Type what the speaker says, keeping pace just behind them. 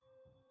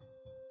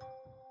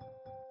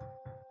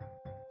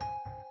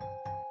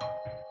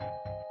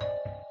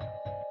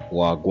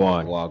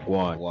Wagwan,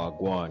 wagwan,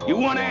 wagwan. You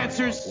want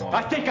answers?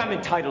 I think I'm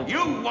entitled.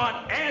 You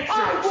want answers?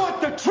 I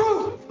want the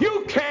truth!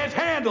 You can't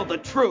handle the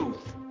truth!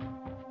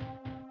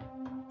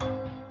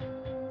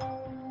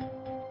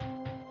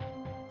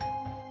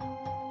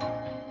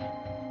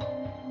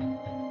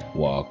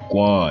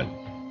 Wagwan.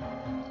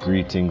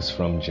 Greetings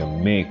from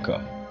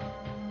Jamaica.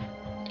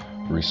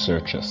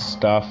 Researcher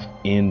staff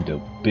in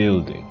the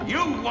building.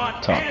 You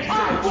want Top. answers?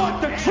 I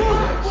want the truth!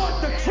 I want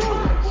the truth!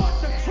 I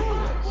want the truth! I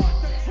want the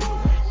truth!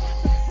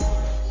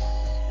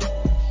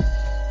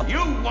 You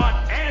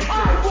want answers?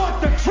 I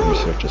want the truth!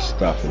 Researcher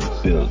staff in the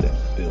building.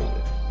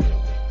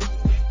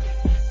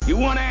 You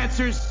want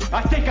answers?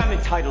 I think I'm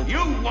entitled. You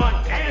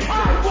want answers?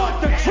 I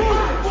want the truth!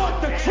 I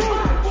want the truth!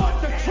 I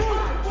want the truth!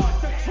 I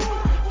want the truth!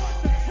 I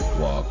want the truth!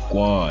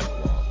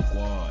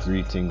 Wagwan.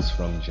 Greetings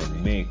from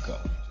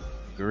Jamaica.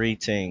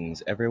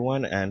 Greetings,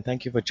 everyone, and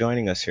thank you for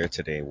joining us here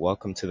today.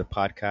 Welcome to the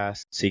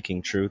podcast,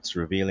 Seeking Truths,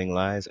 Revealing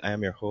Lies. I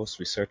am your host,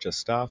 Researcher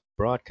Staff,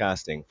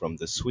 broadcasting from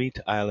the sweet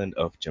island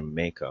of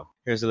Jamaica.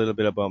 Here's a little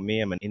bit about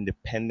me. I'm an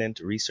independent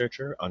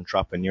researcher,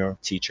 entrepreneur,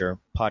 teacher,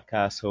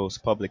 podcast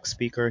host, public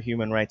speaker,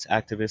 human rights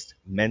activist,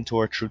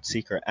 mentor, truth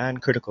seeker,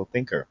 and critical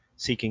thinker.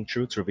 Seeking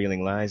Truths,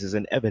 Revealing Lies is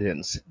an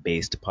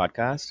evidence-based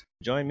podcast.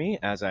 Join me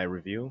as I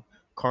review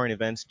current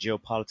events,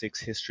 geopolitics,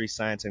 history,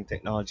 science, and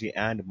technology,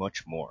 and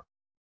much more.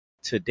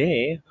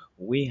 Today,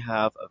 we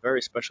have a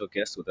very special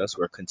guest with us.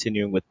 We're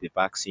continuing with the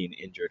Vaccine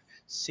Injured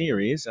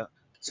series.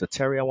 So,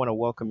 Terry, I want to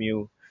welcome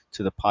you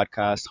to the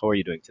podcast. How are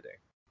you doing today?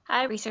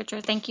 Hi, researcher.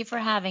 Thank you for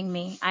having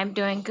me. I'm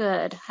doing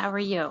good. How are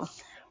you?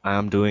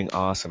 I'm doing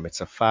awesome.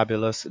 It's a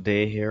fabulous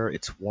day here.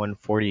 It's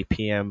 1:40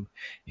 p.m.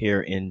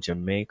 here in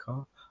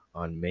Jamaica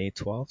on May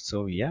 12th.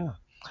 So, yeah.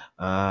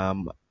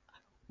 Um,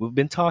 We've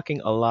been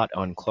talking a lot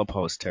on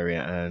Clubhouse, Terry,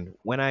 and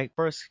when I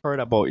first heard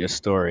about your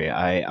story,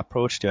 I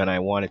approached you and I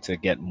wanted to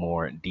get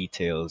more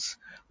details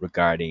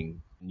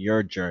regarding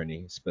your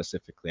journey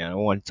specifically. And I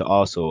wanted to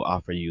also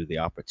offer you the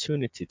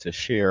opportunity to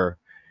share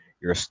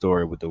your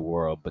story with the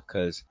world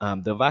because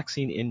the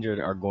vaccine injured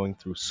are going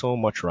through so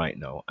much right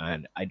now,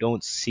 and I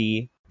don't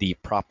see the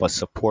proper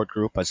support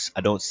group, as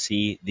I don't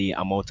see the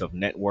amount of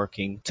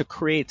networking to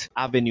create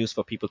avenues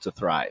for people to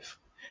thrive.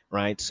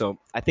 Right. So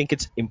I think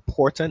it's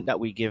important that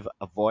we give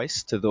a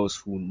voice to those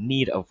who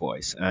need a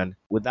voice. And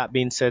with that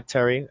being said,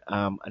 Terry,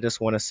 I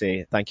just want to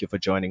say thank you for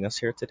joining us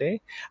here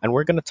today. And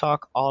we're going to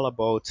talk all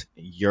about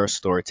your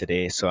story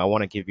today. So I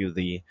want to give you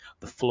the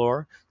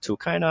floor to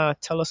kind of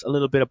tell us a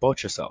little bit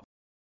about yourself.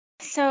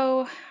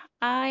 So,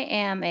 I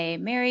am a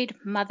married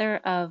mother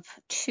of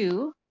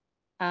two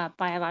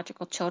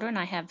biological children.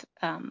 I have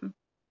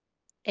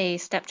a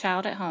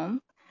stepchild at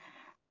home.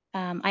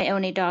 I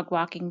own a dog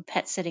walking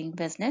pet sitting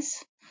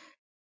business,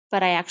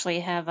 but I actually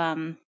have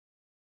a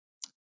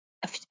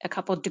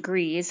couple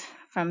degrees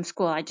from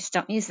school. I just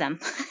don't use them.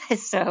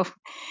 So,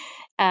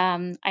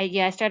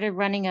 I started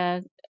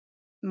running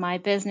my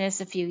business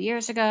a few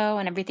years ago,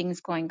 and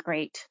everything's going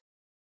great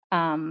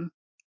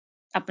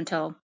up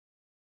until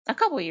a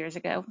couple years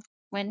ago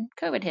when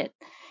COVID hit.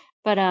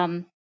 But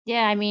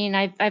yeah, I mean,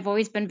 I've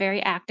always been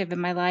very active in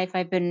my life.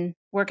 I've been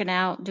working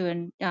out,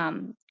 doing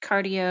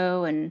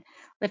cardio and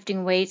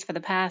lifting weights for the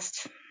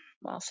past,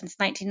 well, since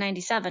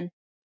 1997,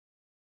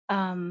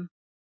 um,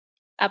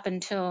 up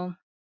until,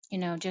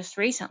 just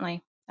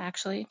recently,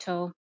 actually,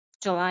 till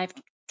July of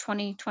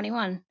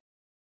 2021.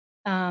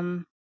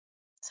 Um,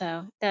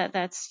 so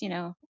that's,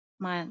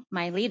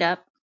 my lead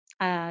up.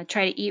 Try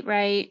to eat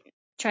right,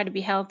 try to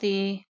be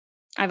healthy.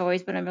 I've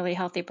always been a really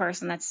healthy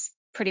person. That's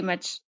pretty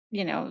much,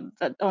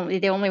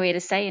 the only way to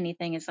say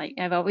anything is like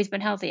I've always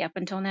been healthy up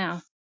until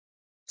now.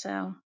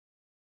 So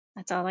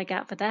that's all I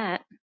got for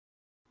that.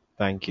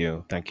 Thank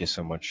you. Thank you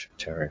so much,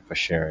 Terry, for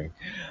sharing.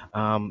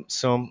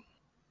 So,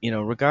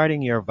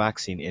 regarding your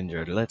vaccine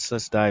injured, let's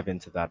dive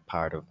into that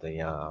part of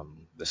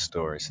the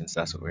story since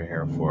that's what we're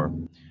here for.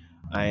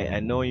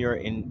 I know you're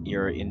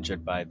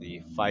injured by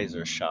the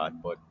Pfizer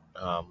shot, but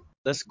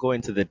let's go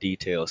into the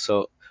details.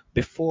 So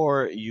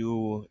before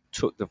you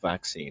took the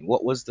vaccine,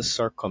 what was the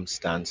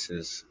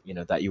circumstances,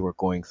 that you were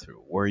going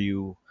through? Were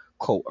you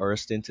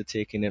coerced into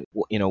taking it?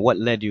 What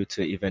led you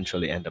to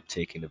eventually end up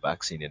taking the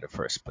vaccine in the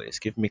first place?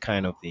 Give me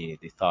kind of the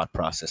thought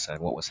process and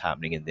what was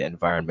happening in the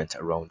environment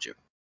around you.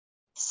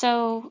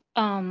 So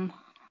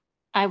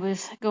I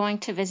was going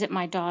to visit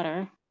my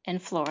daughter in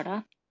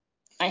Florida.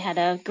 I had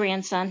a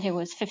grandson who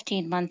was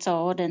 15 months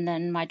old, and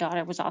then my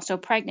daughter was also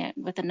pregnant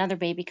with another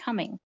baby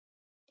coming.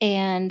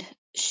 And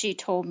she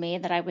told me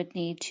that I would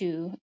need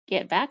to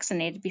get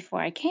vaccinated before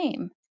I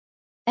came.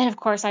 And of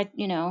course, I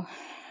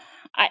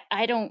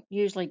don't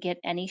usually get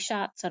any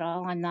shots at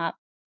all. I'm not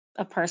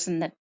a person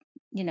that,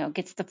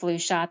 gets the flu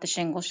shot, the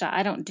shingle shot.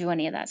 I don't do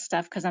any of that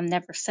stuff because I'm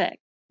never sick.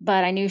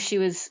 But I knew she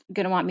was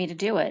going to want me to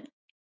do it.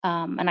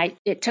 And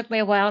it took me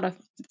a while to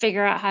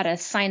figure out how to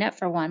sign up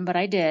for one, but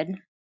I did.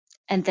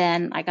 And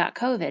then I got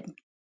COVID.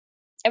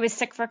 I was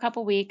sick for a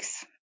couple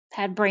weeks,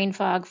 had brain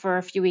fog for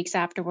a few weeks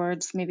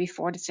afterwards, maybe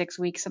 4 to 6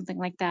 weeks, something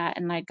like that.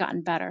 And I'd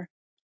gotten better.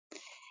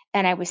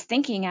 And I was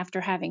thinking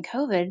after having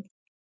COVID,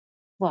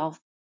 well,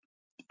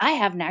 I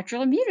have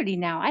natural immunity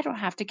now. I don't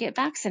have to get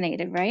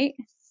vaccinated, right?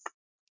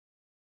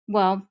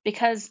 Well,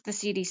 because the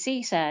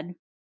CDC said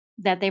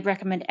that they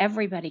recommend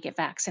everybody get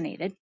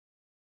vaccinated,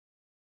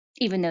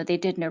 even though they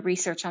did no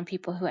research on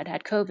people who had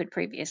had COVID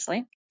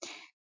previously,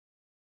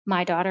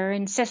 my daughter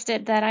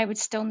insisted that I would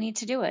still need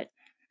to do it.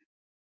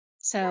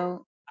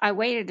 So I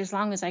waited as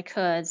long as I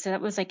could. So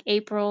that was like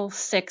April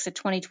 6th of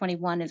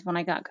 2021 is when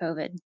I got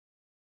COVID.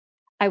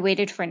 I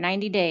waited for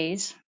 90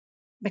 days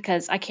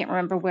because I can't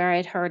remember where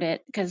I'd heard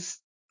it, because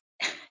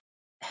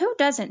who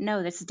doesn't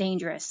know that's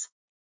dangerous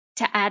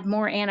to add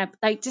more I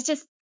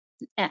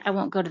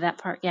won't go to that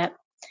part yet.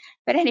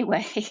 But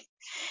anyway,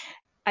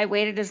 I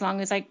waited as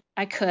long as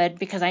I could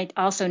because I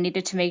also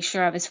needed to make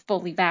sure I was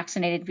fully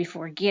vaccinated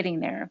before getting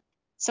there.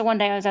 So one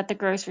day I was at the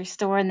grocery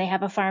store and they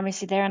have a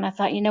pharmacy there, and I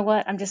thought, you know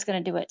what? I'm just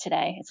going to do it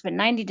today. It's been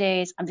 90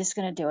 days. I'm just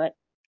going to do it.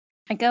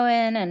 I go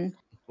in and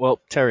Well,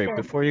 Terry,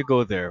 before you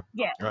go there,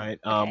 yeah, right?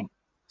 okay.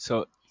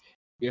 So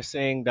you're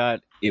saying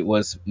that it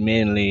was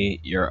mainly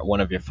your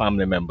one of your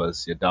family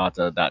members, your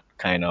daughter, that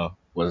kind of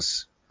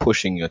was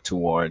pushing you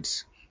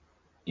towards,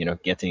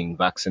 getting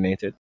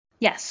vaccinated.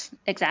 Yes,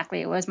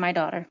 exactly. It was my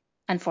daughter,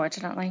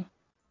 unfortunately.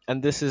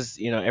 And this is,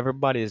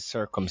 everybody's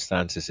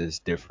circumstances is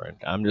different.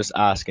 I'm just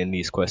asking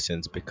these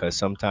questions because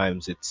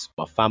sometimes it's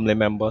a family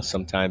member,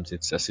 sometimes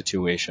it's a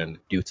situation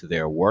due to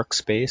their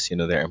workspace,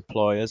 their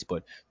employers,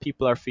 but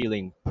people are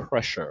feeling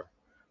pressured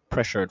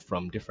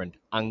from different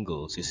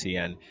angles, you see,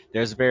 and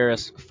there's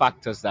various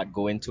factors that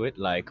go into it.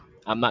 Like,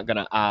 I'm not going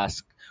to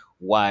ask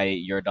why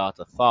your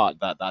daughter thought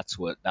that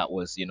that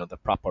was, the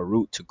proper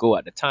route to go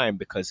at the time,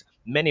 because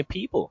many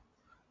people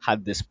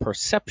had this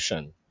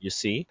perception, you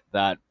see,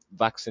 that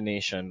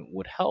vaccination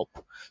would help.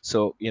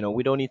 So,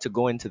 we don't need to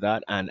go into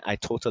that. And I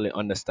totally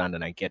understand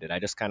and I get it. I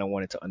just kind of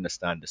wanted to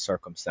understand the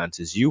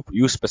circumstances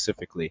you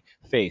specifically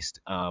faced.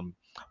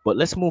 But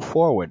let's move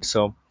forward.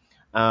 So,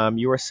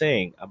 you were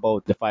saying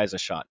about the Pfizer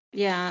shot.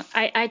 Yeah,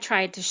 I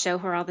tried to show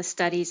her all the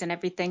studies and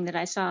everything that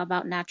I saw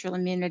about natural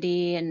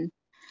immunity, and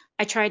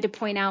I tried to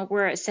point out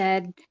where it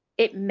said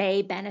it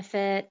may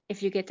benefit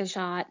if you get the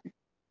shot.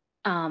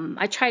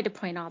 I tried to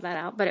point all that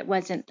out, but it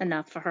wasn't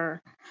enough for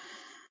her.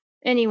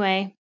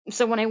 Anyway,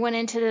 so when I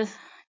went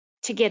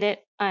to get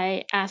it,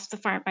 I asked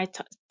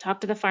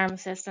talked to the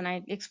pharmacist and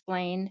I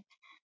explained,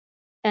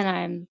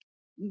 and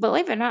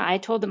believe it or not, I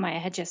told them I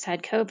had just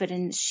had COVID,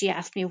 and she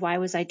asked me why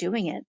was I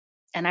doing it,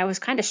 and I was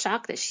kind of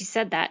shocked that she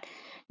said that.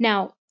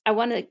 Now, I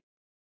wanted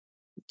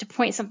to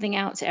point something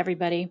out to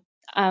everybody.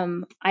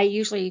 I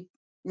usually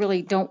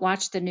really don't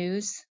watch the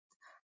news,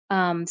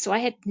 so I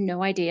had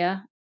no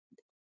idea.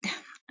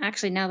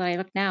 Actually, now that I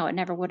look now, it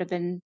never would have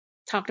been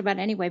talked about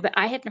anyway. But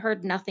I had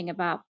heard nothing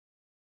about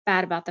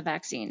bad about the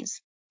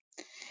vaccines,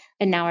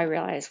 and now I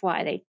realize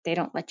why they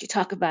don't let you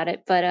talk about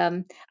it. But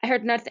I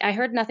heard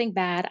nothing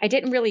bad. I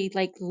didn't really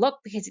like look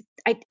because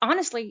I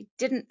honestly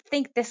didn't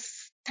think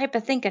this type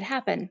of thing could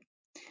happen.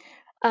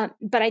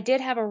 But I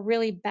did have a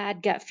really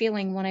bad gut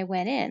feeling when I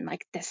went in,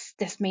 like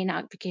this may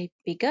not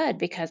be good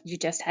because you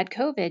just had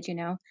COVID, you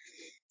know.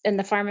 And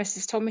the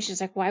pharmacist told me,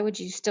 she's like, why would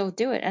you still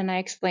do it? And I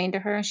explained to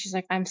her, and she's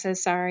like, I'm so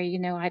sorry, you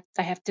know, I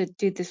have to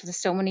do this with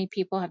so many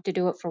people, I have to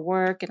do it for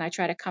work, and I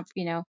try to comfort,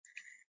 you know.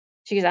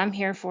 She goes, I'm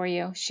here for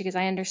you. She goes,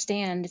 I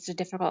understand it's a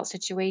difficult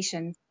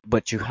situation.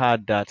 But you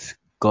had that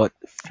gut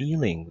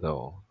feeling,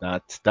 though.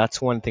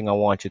 That's one thing I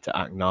want you to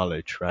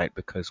acknowledge, right?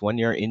 Because when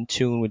you're in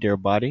tune with your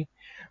body,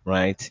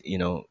 right,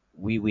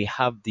 we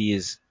have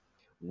these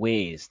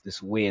ways,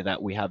 this way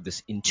that we have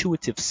this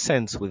intuitive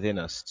sense within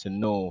us to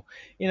know,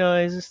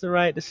 is this the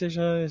right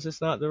decision? Is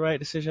this not the right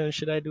decision?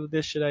 Should I do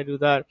this? Should I do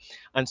that?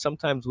 And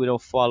sometimes we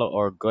don't follow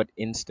our gut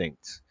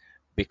instincts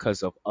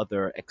because of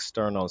other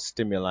external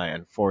stimuli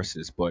and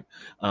forces. But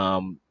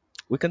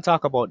we can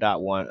talk about that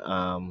one,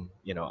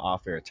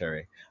 off air,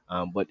 Terry.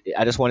 But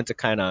I just wanted to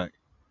kind of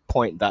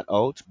point that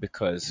out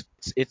because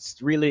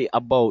it's really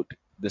about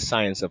the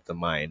science of the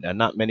mind, and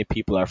not many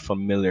people are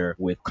familiar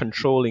with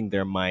controlling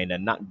their mind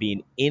and not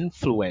being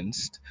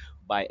influenced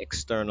by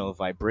external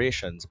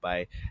vibrations,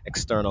 by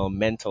external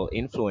mental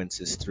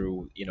influences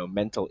through,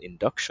 mental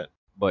induction.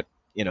 But,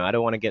 I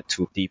don't want to get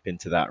too deep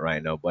into that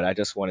right now, but I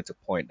just wanted to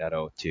point that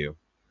out to you.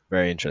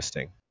 Very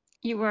interesting.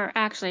 You were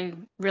actually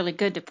really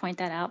good to point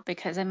that out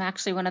because I'm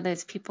actually one of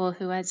those people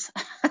who has,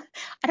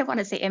 I don't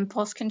want to say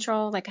impulse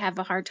control, like I have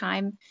a hard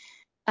time,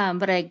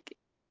 but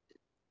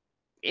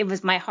it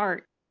was my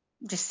heart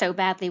just so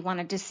badly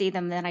wanted to see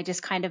them that I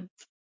just kind of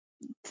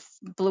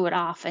blew it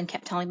off and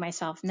kept telling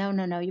myself, no,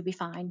 no, no, you'll be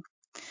fine.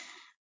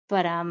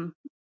 But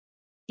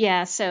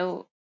yeah,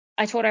 so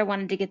I told her I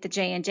wanted to get the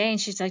J&J,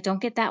 and she's like,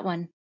 don't get that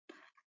one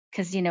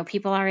because you know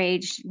people our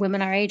age,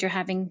 women our age, are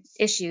having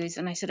issues.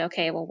 And I said,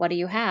 okay, well, what do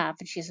you have?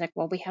 And she's like,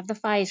 well, we have the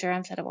Pfizer.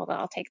 I said, well,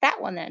 I'll take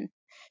that one then.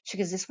 She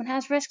goes, this one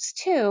has risks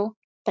too,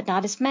 but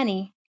not as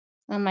many.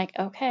 I'm like,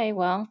 okay,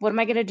 well, what am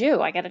I gonna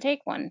do? I got to take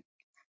one.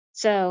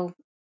 So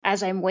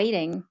as I'm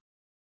waiting,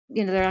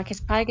 you know, they're like, it's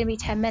probably gonna be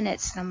 10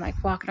 minutes. And I'm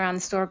like walking around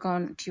the store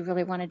going, do you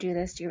really want to do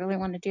this? Do you really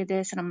want to do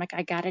this? And I'm like,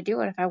 I gotta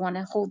do it if I want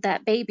to hold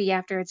that baby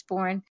after it's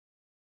born.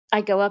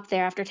 I go up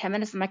there after 10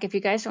 minutes. I'm like, if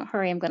you guys don't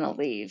hurry, I'm going to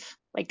leave.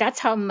 Like, that's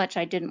how much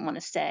I didn't want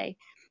to stay.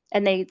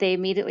 And they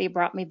immediately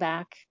brought me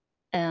back.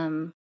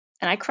 And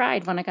I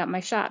cried when I got my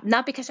shot,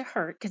 not because it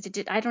hurt, because it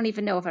did. I don't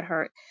even know if it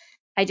hurt.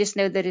 I just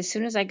know that as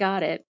soon as I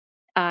got it,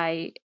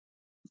 I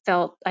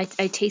I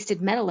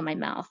tasted metal in my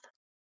mouth.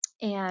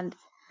 And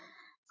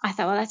I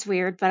thought, well, that's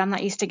weird, but I'm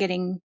not used to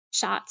getting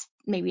shots.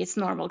 Maybe it's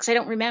normal because I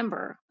don't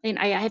remember.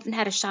 I haven't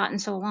had a shot in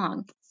so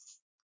long.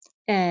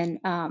 And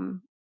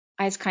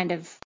I just kind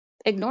of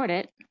ignored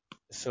it.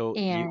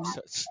 And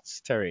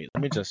Terry,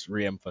 let me just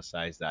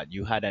re-emphasize that.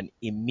 You had an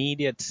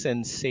immediate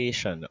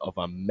sensation of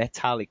a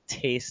metallic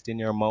taste in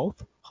your mouth.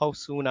 How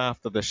soon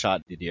after the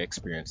shot did you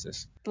experience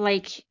this?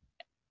 like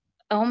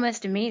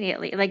almost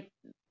immediately, like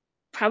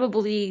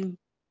probably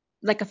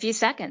like a few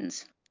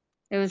seconds.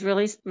 It was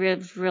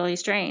really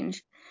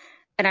strange.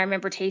 And I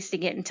remember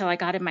tasting it until I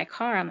got in my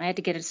car. I had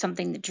to get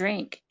something to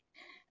drink.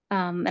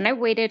 And I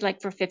waited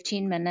like for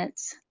 15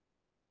 minutes,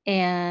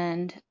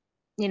 and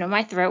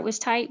my throat was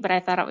tight, but I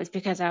thought it was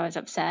because I was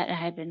upset. I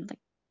had been like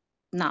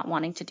not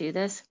wanting to do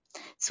this,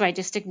 so I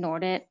just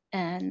ignored it.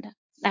 And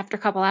after a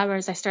couple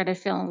hours, I started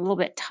feeling a little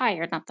bit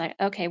tired. And I thought,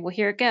 okay, well,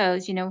 here it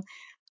goes.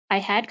 I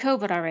had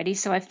COVID already,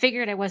 so I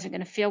figured I wasn't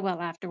going to feel well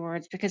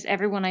afterwards because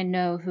everyone I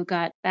know who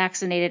got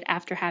vaccinated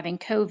after having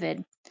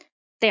COVID,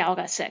 they all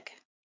got sick,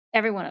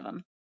 every one of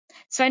them.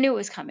 So I knew it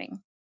was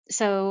coming.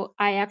 So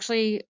I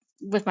actually,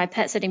 with my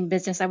pet sitting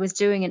business, I was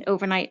doing an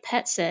overnight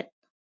pet sit,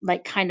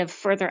 like kind of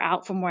further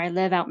out from where I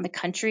live out in the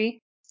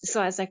country.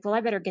 So I was like, well,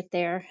 I better get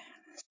there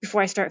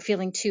before I start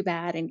feeling too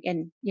bad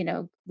and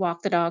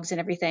walk the dogs and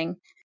everything.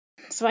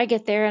 So I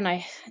get there and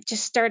I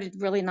just started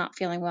really not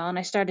feeling well. And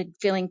I started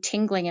feeling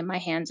tingling in my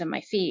hands and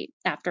my feet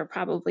after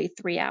probably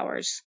 3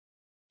 hours.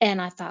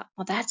 And I thought,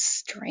 well, that's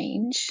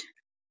strange,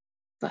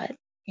 but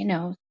you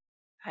know,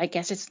 I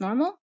guess it's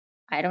normal.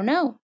 I don't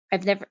know.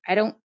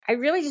 I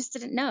really just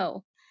didn't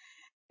know.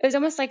 It was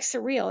almost like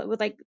surreal. It would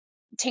like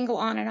tingle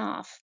on and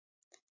off.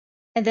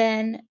 And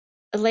then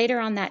later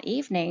on that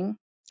evening,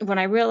 when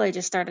I really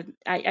just started,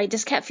 I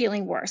just kept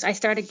feeling worse. I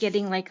started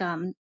getting like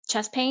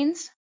chest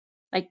pains,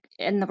 like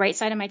in the right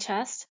side of my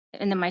chest,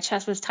 and then my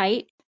chest was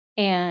tight,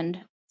 and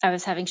I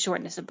was having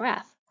shortness of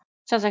breath.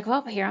 So I was like,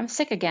 well, here I'm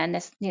sick again.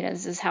 This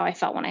is how I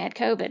felt when I had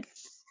COVID.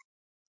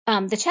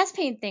 The chest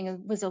pain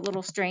thing was a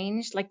little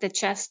strange, like the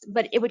chest,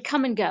 but it would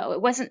come and go.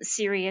 It wasn't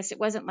serious. It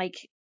wasn't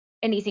like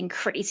anything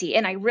crazy.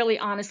 And I really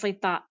honestly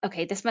thought,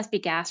 okay, this must be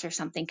gas or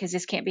something because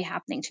this can't be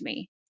happening to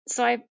me.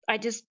 So I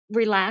just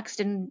relaxed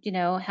and,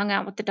 hung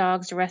out with the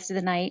dogs the rest of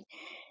the night,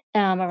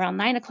 around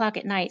 9 o'clock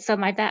at night. So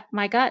my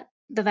got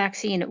the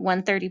vaccine at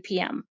 1:30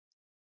 p.m.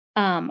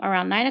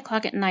 Around 9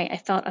 o'clock at night, I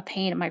felt a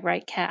pain in my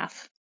right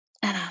calf.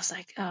 And I was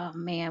like, oh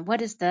man,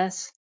 what is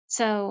this?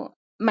 So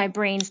my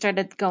brain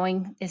started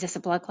going, is this a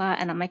blood clot?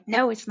 And I'm like,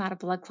 no, it's not a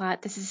blood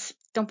clot.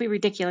 Don't be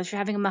ridiculous. You're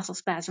having a muscle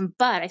spasm.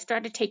 But I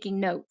started taking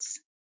notes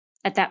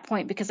at that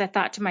point because I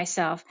thought to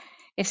myself,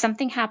 if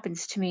something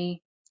happens to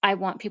me, I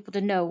want people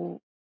to know,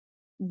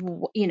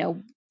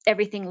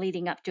 everything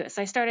leading up to it.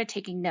 So I started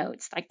taking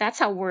notes. Like that's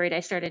how worried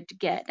I started to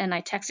get. And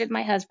I texted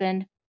my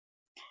husband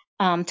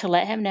to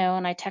let him know.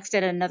 And I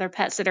texted another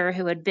pet sitter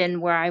who had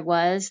been where I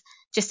was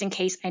just in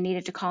case I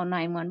needed to call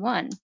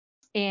 911.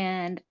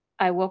 And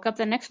I woke up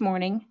the next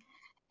morning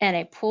in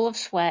a pool of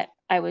sweat.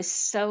 I was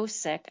so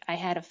sick. I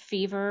had a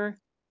fever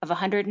of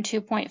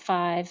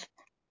 102.5.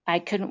 I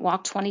couldn't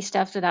walk 20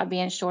 steps without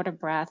being short of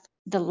breath.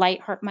 The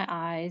light hurt my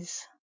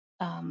eyes.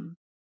 Um,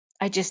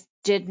 I just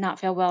did not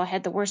feel well. I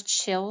had the worst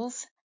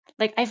chills.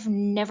 Like I've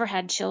never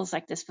had chills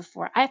like this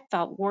before. I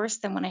felt worse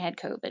than when I had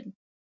COVID.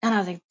 And I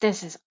was like,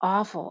 this is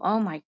awful. Oh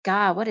my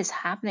God, what is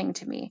happening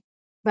to me?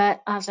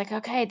 But I was like,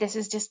 okay, this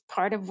is just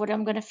part of what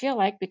I'm going to feel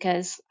like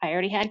because I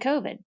already had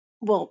COVID.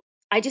 Well,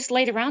 I just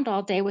laid around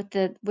all day with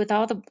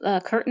all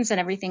the curtains and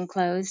everything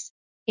closed.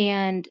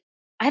 And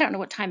I don't know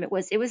what time it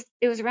was. It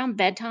was around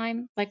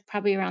bedtime, like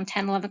probably around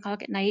 10, 11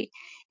 o'clock at night.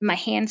 And my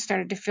hands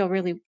started to feel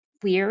really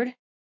weird.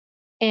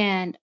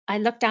 And I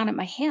looked down at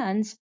my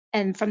hands,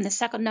 and from the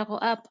second knuckle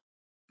up,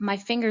 my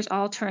fingers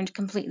all turned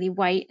completely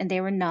white and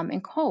they were numb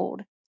and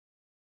cold.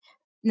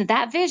 Now,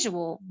 that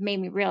visual made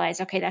me realize,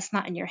 okay, that's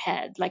not in your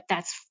head. Like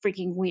that's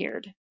freaking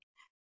weird.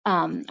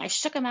 I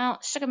shook them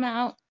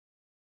out.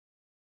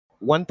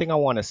 One thing I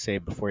want to say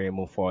before you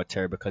move forward,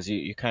 Terry, because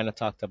you kind of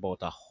talked about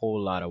a whole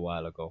lot a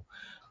while ago.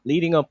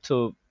 Leading up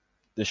to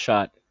the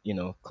shot,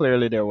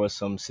 clearly there was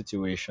some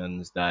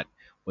situations that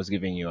was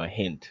giving you a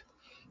hint.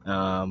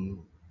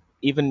 Um,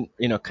 Even,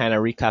 kind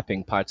of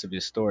recapping parts of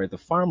your story, the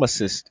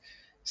pharmacist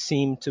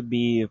seemed to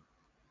be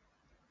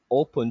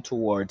open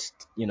towards,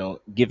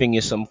 giving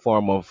you some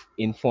form of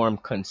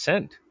informed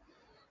consent,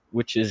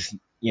 which is,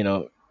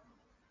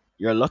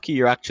 you're lucky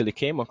you actually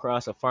came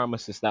across a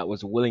pharmacist that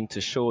was willing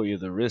to show you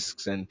the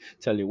risks and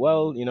tell you,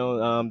 well,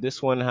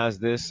 this one has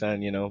this,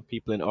 and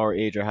people in our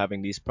age are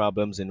having these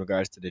problems in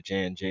regards to the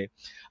J&J.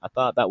 I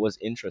thought that was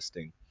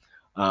interesting.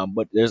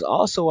 But there's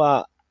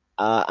also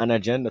an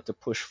agenda to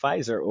push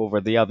Pfizer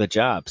over the other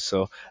jobs,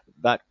 so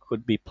that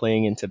could be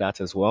playing into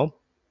that as well.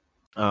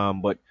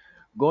 But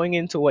going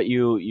into what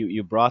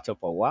you brought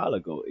up a while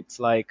ago, it's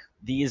like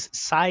these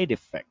side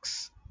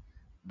effects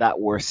that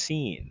we're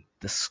seeing,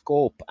 the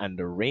scope and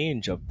the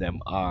range of them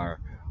are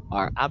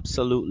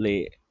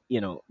absolutely,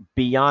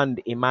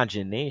 beyond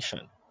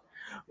imagination.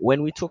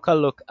 When we took a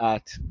look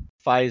at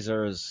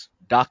Pfizer's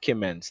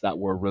documents that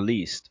were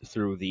released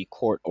through the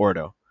court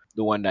order,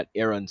 the one that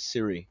Aaron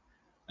Siri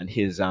and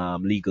his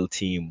legal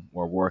team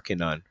were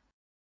working on,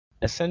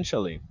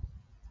 essentially,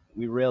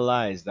 we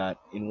realized that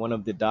in one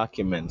of the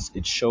documents,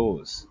 it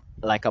shows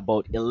like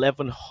about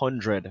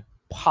 1,100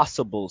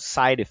 possible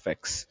side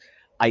effects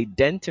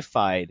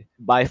identified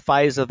by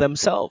Pfizer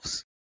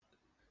themselves.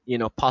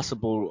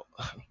 Possible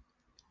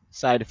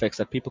side effects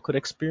that people could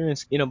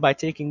experience, by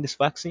taking this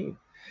vaccine.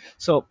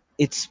 So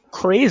it's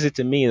crazy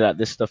to me that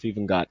this stuff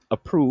even got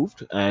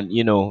approved. And,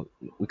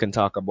 we can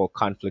talk about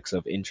conflicts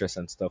of interest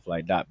and stuff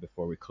like that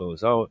before we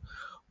close out.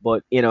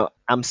 But,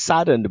 I'm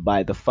saddened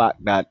by the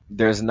fact that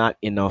there's not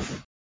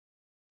enough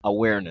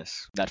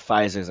awareness that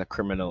Pfizer is a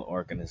criminal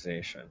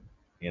organization.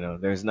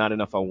 There's not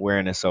enough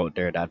awareness out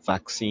there that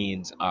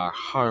vaccines are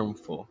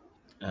harmful.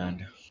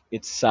 And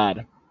it's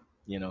sad,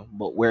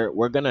 but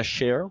we're going to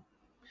share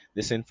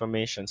this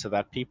information so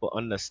that people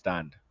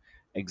understand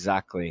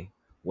exactly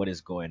what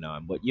is going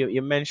on. But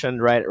you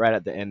mentioned right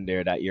at the end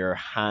there that your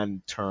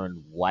hand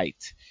turned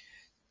white,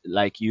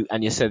 like you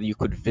said you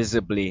could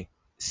visibly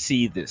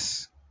see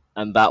this,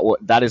 and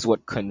that is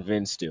what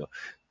convinced you.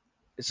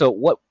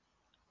 So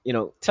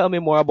tell me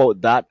more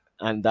about that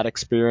and that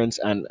experience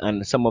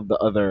and some of the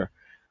other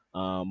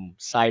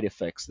side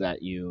effects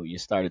that you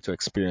started to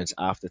experience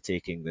after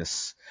taking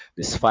this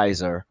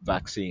Pfizer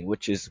vaccine,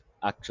 which is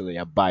actually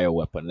a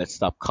bioweapon. Let's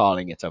stop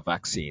calling it a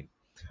vaccine.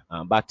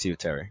 Back to you,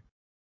 Terry.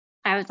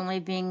 I was only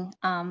being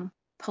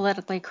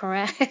politically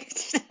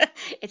correct.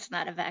 It's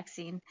not a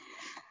vaccine.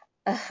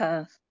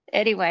 Uh,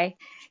 anyway,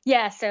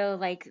 yeah, so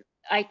like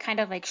I kind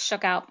of like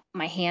shook out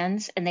my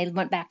hands and they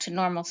went back to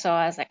normal. So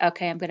I was like,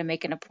 okay, I'm going to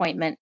make an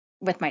appointment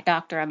with my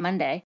doctor on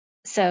Monday.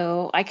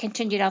 So I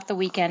continued out the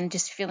weekend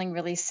just feeling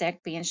really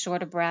sick, being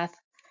short of breath,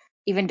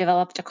 even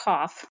developed a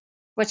cough,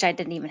 which I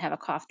didn't even have a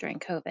cough during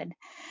COVID.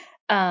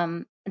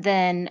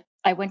 Then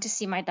I went to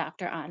see my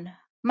doctor on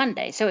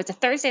Monday. So it's a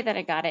Thursday that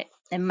I got it.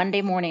 And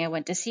Monday morning I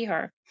went to see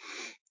her.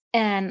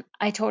 And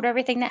I told her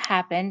everything that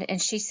happened.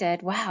 And she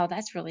said, wow,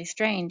 that's really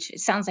strange. It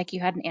sounds like you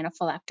had an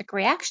anaphylactic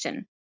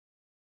reaction.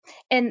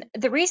 And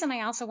the reason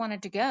I also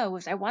wanted to go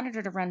was I wanted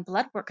her to run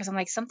blood work because I'm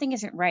like, something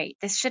isn't right.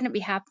 This shouldn't be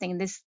happening.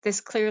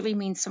 This clearly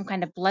means some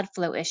kind of blood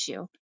flow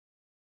issue.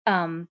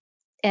 Um,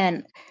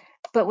 and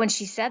but when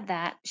she said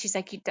that, she's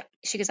like,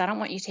 she goes, I don't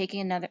want you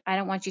taking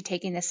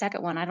the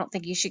second one. I don't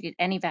think you should get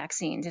any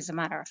vaccines. As a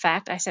matter of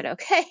fact, I said,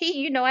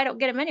 okay, I don't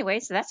get them anyway,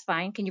 so that's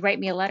fine. Can you write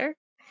me a letter?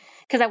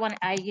 Because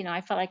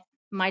I felt like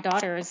my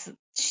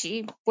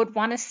she would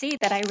want to see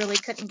that I really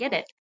couldn't get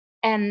it.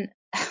 And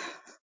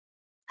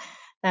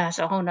that's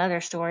a whole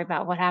nother story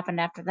about what happened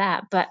after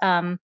that. But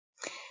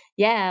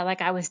yeah,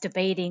 like I was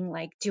debating,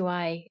 like, do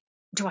I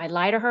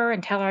lie to her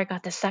and tell her I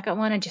got the second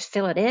one and just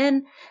fill it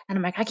in? And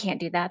I'm like, I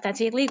can't do that.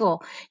 That's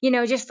illegal.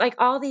 Just like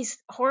all these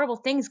horrible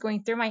things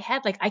going through my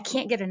head. Like, I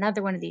can't get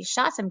another one of these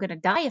shots. I'm going to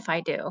die if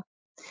I do.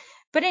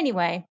 But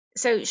anyway,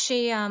 so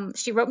she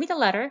wrote me the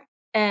letter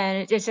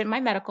and it's in my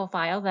medical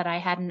file that I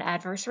had an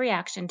adverse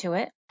reaction to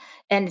it.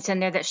 And it's in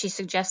there that she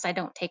suggests I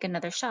don't take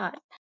another shot.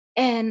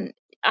 And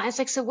I was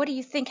like, so what do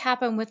you think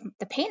happened with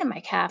the pain in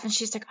my calf? And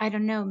she's like, I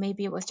don't know.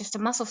 Maybe it was just a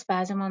muscle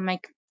spasm.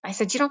 I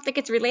said, you don't think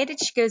it's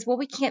related? She goes, well,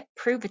 we can't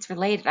prove it's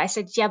related. I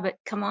said, yeah, but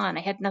come on.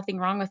 I had nothing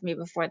wrong with me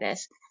before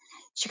this.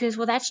 She goes,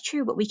 well, that's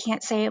true, but we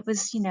can't say it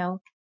was,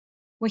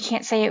 we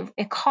can't say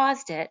it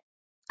caused it.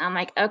 I'm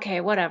like, okay,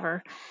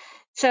 whatever.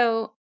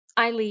 So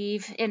I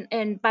leave.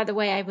 And by the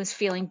way, I was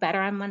feeling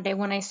better on Monday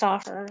when I saw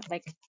her.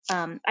 Like,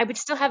 I would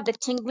still have the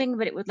tingling,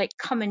 but it would like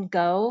come and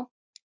go.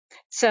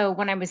 So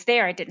when I was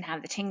there, I didn't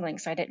have the tingling,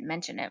 so I didn't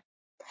mention it.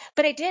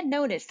 But I did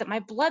notice that my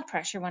blood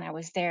pressure when I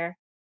was there,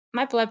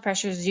 my blood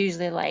pressure is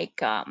usually like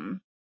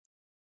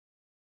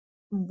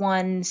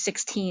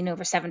 116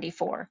 over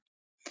 74.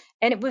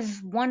 And it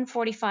was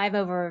 145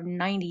 over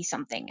 90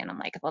 something. And I'm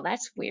like, well,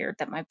 that's weird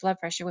that my blood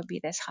pressure would be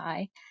this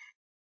high.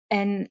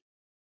 And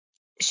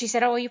she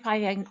said, oh, well, you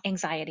probably have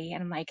anxiety.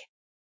 And I'm like,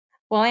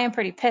 well, I am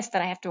pretty pissed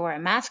that I have to wear a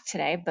mask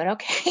today, but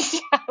okay.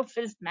 I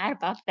was mad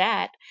about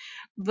that.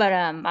 But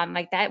I'm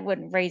like, that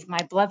wouldn't raise my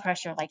blood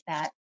pressure like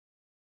that.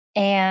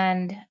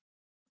 And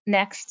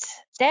next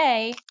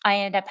day, I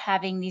ended up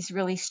having these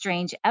really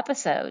strange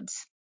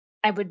episodes.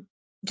 I would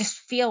just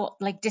feel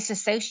like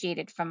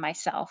disassociated from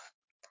myself.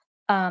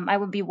 I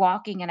would be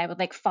walking and I would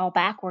like fall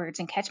backwards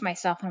and catch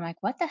myself. And I'm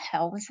like, what the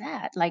hell was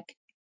that? Like,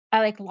 I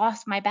like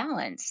lost my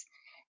balance.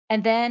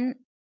 And then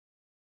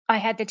I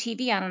had the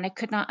TV on and I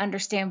could not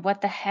understand what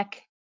the heck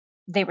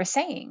they were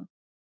saying.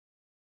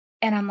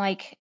 And I'm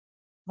like,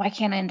 why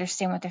can't I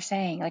understand what they're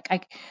saying?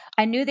 Like,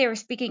 I knew they were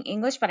speaking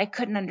English, but I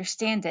couldn't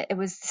understand it. It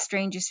was the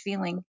strangest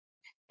feeling.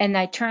 And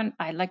I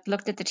like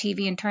looked at the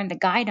TV and turned the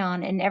guide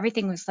on and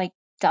everything was like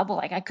double.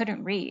 Like I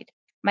couldn't read.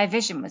 My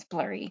vision was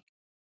blurry.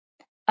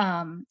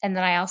 And then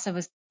I also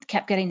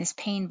kept getting this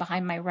pain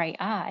behind my right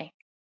eye.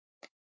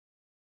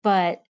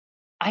 But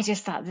I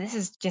just thought, this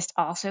is just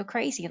all so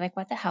crazy. Like,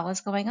 what the hell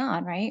is going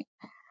on, right?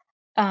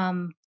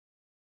 And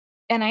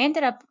I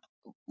ended up,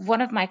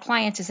 one of my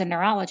clients is a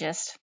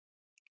neurologist.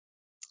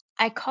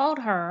 I called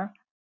her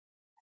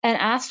and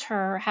asked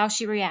her how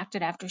she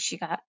reacted after she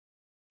got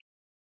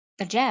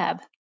the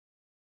jab.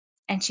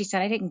 And she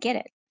said, I didn't get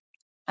it.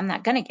 I'm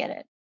not going to get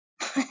it.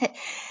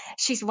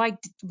 She's like,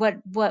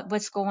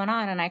 what's going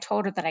on? And I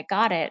told her that I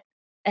got it.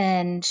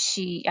 And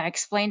I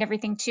explained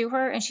everything to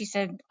her. And she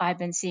said, I've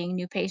been seeing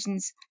new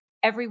patients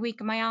every week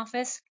in my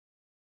office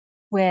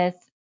with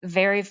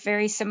very,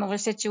 very similar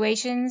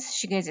situations.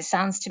 She goes, it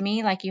sounds to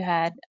me like you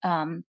had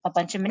a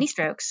bunch of mini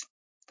strokes.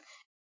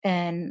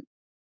 And,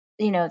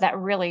 that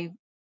really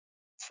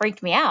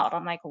freaked me out.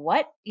 I'm like,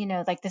 what?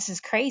 Like, this is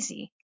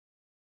crazy.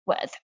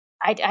 What?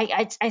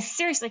 I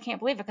seriously can't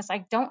believe it, because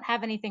I don't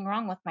have anything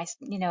wrong with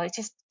it's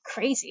just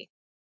crazy.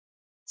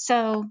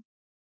 So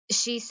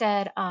she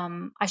said,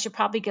 I should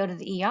probably go to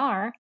the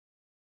ER,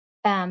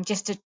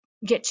 just to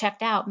get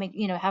checked out,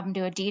 have them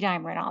do a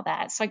D-dimer and all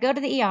that. So I go to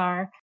the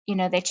ER,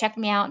 they checked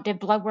me out, did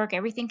blood work,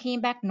 everything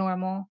came back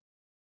normal.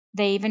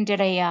 They even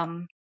did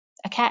a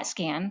CAT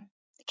scan.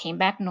 It came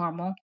back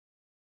normal.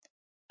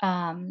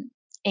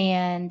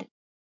 And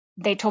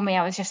they told me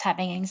I was just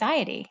having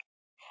anxiety.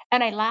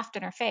 And I laughed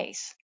in her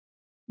face,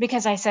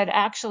 because I said,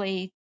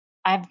 actually,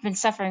 I've been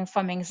suffering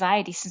from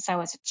anxiety since I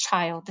was a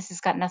child. This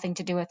has got nothing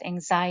to do with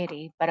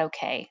anxiety, but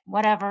okay,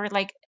 whatever.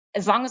 Like,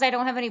 as long as I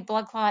don't have any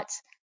blood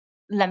clots,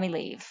 let me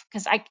leave.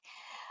 Because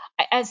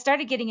I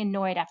started getting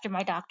annoyed after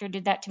my doctor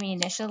did that to me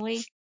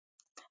initially,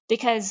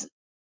 because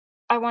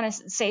I want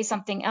to say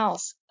something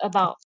else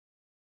about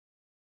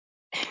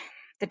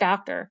the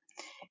doctor.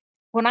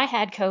 When I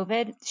had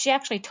COVID, she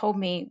actually told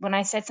me, when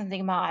I said something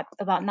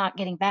about not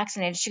getting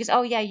vaccinated, she goes,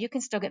 oh yeah, you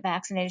can still get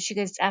vaccinated. She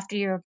goes,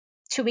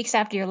 2 weeks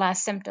after your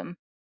last symptom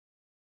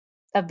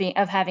of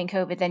having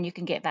COVID, then you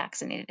can get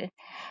vaccinated.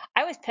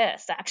 I was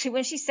pissed, actually,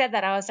 when she said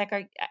that. I was like,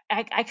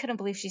 I couldn't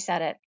believe she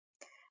said it,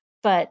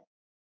 but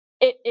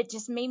it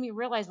just made me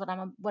realize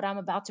what I'm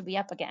about to be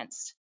up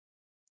against,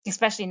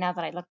 especially now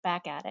that I look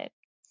back at it.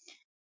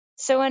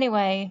 So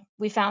anyway,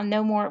 we found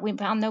no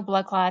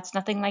blood clots,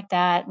 nothing like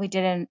that. We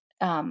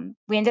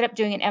ended up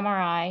doing an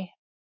MRI,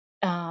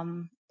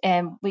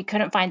 and we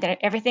couldn't find that.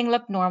 Everything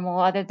looked normal,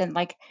 other than,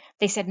 like,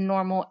 they said,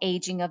 normal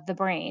aging of the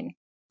brain.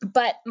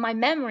 But my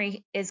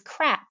memory is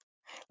crap.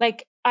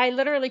 Like, I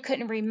literally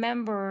couldn't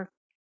remember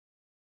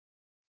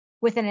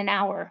within an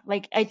hour.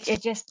 Like,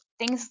 it just,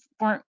 things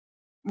weren't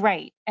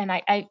right. And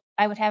I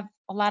would have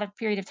a lot of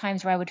period of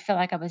times where I would feel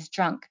like I was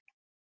drunk,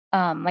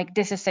 like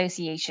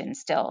disassociation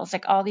still. It's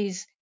like all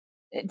these,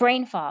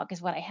 brain fog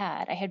is what I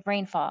had. I had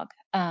brain fog.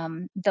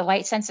 The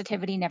light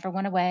sensitivity never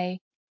went away.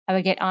 I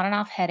would get on and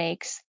off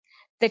headaches.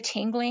 The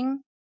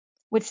tingling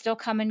would still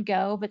come and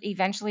go, but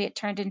eventually it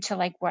turned into,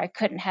 like, where I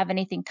couldn't have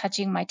anything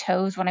touching my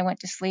toes when I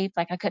went to sleep.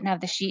 Like, I couldn't have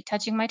the sheet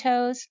touching my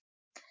toes.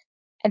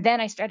 And then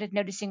I started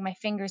noticing my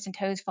fingers and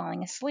toes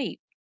falling asleep.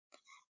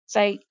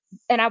 So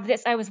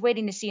I was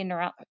waiting to see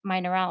my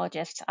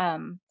neurologist. I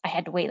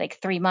had to wait like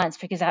 3 months,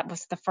 because that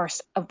was the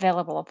first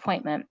available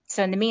appointment.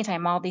 So in the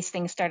meantime, all these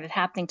things started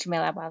happening to me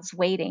while I was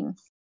waiting.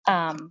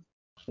 Um,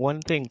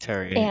 One thing,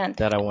 Terry, and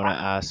that I want to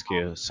ask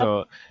you.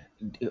 So,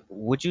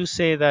 would you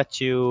say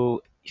that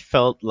you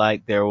felt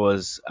like there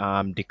was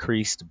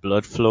decreased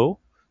blood flow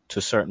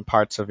to certain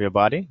parts of your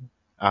body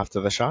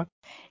after the shot?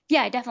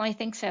 Yeah, I definitely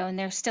think so. And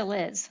there still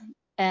is.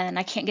 And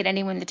I can't get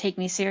anyone to take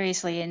me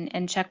seriously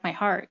and check my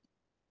heart.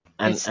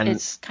 And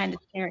It's kind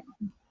of scary.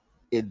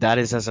 that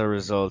is as a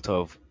result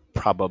of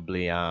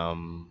probably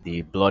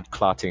the blood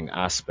clotting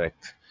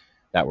aspect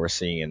that we're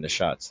seeing in the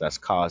shots that's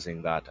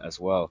causing that as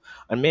well.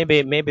 And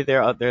maybe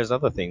there's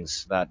other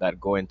things that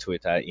go into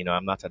it.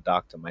 I'm not a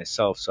doctor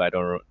myself, so I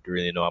don't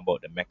really know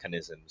about the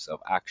mechanisms of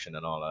action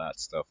and all of that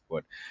stuff.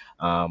 But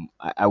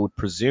I would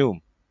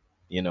presume,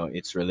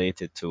 it's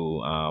related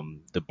to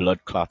the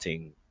blood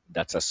clotting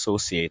that's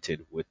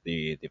associated with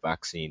the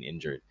vaccine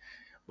injury.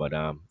 But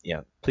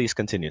yeah, please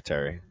continue,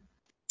 Terry.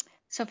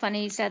 So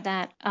funny you said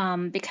that,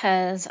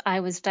 because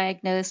I was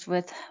diagnosed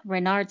with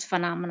Raynaud's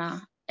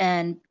phenomena.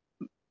 And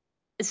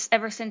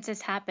ever since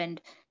this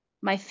happened,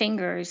 my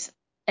fingers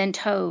and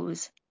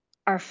toes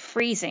are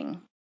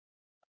freezing.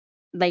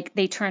 Like,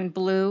 they turn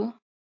blue,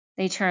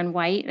 they turn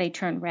white, they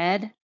turn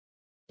red.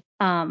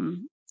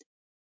 Um,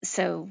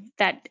 so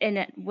I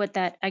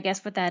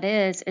guess what that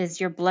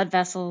is your blood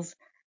vessels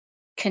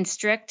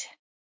constrict.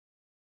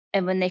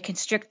 And when they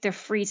constrict, they're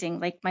freezing.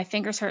 Like, my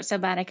fingers hurt so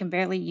bad I can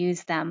barely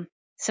use them.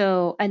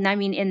 So, and I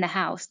mean in the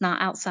house,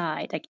 not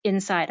outside. Like,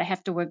 inside, I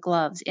have to wear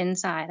gloves.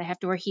 Inside, I have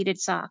to wear heated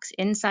socks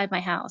inside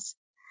my house.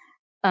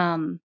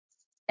 Um,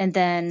 And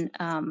then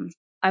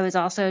I was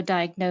also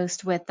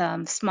diagnosed with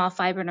small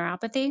fiber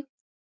neuropathy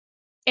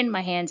in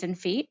my hands and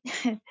feet.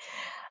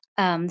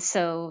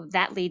 So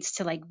that leads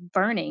to, like,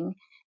 burning.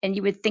 And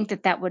you would think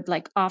that would,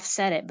 like,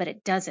 offset it, but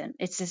it doesn't.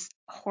 It's this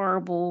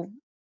horrible,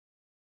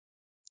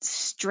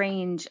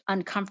 strange,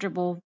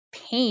 uncomfortable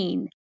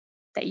pain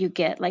that you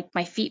get. Like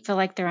my feet feel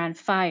like they're on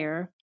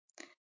fire.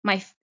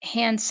 My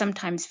hands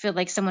sometimes feel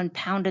like someone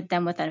pounded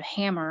them with a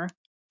hammer.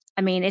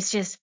 I mean, it's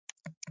just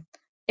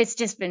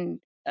been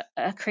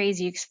a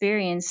crazy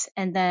experience.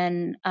 And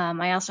then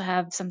I also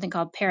have something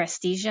called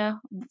paresthesia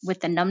with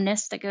the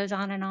numbness that goes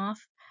on and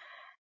off.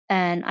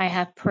 And I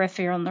have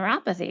peripheral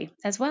neuropathy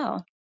as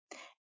well.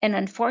 And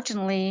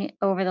unfortunately,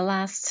 over the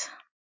last,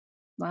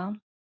 well,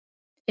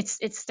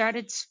 it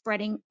started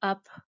spreading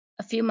up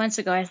a few months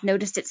ago. I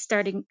noticed it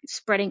starting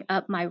spreading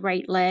up my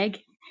right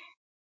leg,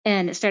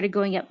 and it started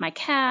going up my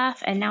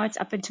calf, and now it's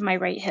up into my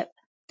right hip.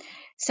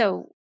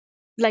 So,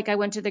 like, I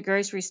went to the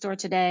grocery store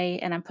today,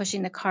 and I'm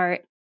pushing the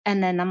cart,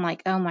 and then I'm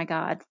like, oh my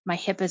God, my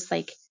hip is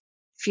like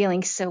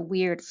feeling so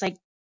weird. It's like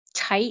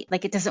tight,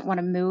 like it doesn't want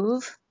to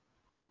move.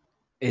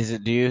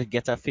 Do you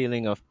get a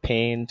feeling of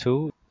pain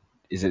too?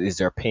 Is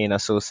there pain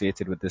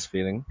associated with this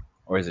feeling,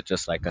 or is it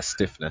just like a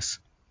stiffness?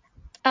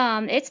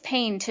 It's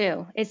pain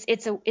too.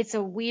 It's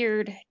a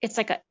weird. It's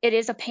like it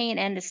is a pain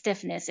and a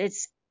stiffness.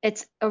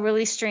 It's a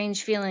really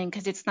strange feeling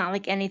because it's not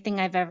like anything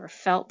I've ever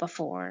felt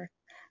before.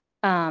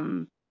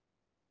 Um,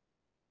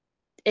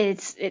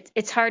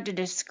 it's hard to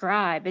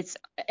describe. It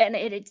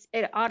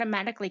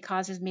automatically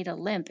causes me to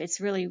limp. It's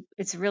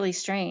really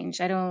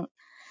strange. I don't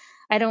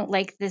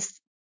like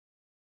this,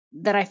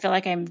 that I feel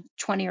like I'm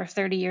 20 or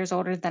 30 years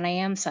older than I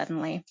am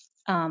suddenly.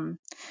 Um,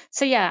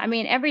 so yeah, I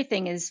mean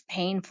everything is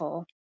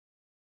painful,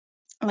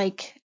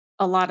 like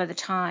a lot of the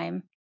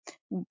time.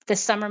 The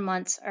summer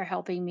months are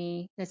helping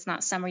me. It's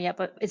not summer yet,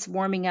 but it's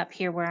warming up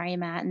here where I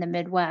am at in the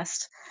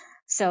Midwest.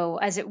 So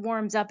as it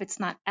warms up, it's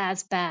not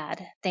as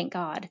bad, thank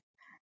God.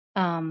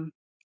 Um,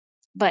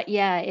 but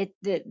yeah,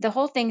 the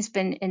whole thing's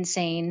been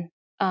insane.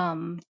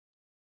 Um,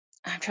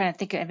 I'm trying to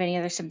think of any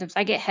other symptoms.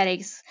 I get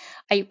headaches.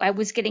 I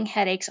was getting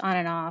headaches on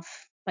and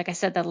off. Like I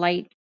said, the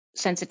light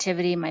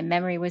sensitivity, my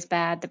memory was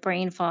bad, the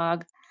brain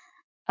fog,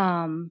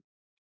 um,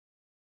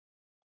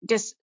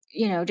 just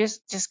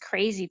just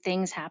crazy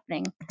things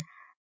happening.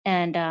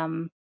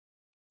 And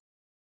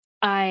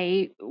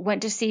I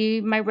went to see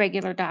my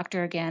regular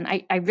doctor again.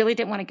 I really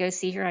didn't want to go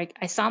see her.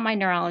 I saw my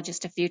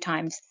neurologist a few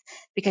times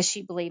because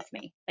she believed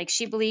me. Like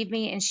she believed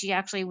me, and she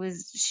actually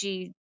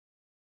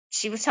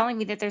she was telling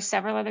me that there's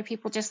several other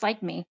people just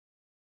like me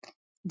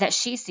that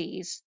she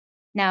sees.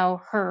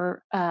 Now,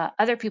 her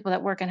other people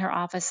that work in her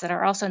office that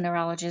are also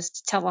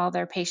neurologists tell all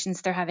their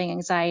patients they're having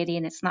anxiety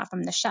and it's not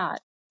from the shot.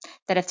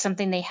 That if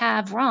something they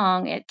have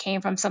wrong, it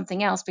came from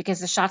something else because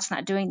the shot's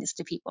not doing this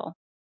to people.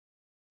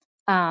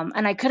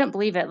 And I couldn't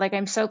believe it. Like,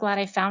 I'm so glad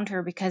I found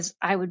her because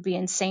I would be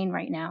insane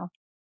right now.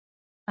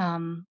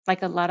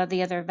 Like a lot of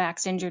the other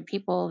vax injured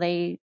people,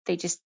 they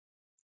just,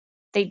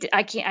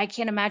 I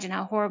can't imagine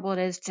how horrible it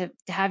is to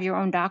have your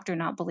own doctor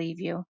not believe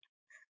you.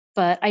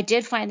 But I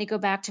did finally go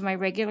back to my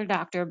regular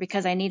doctor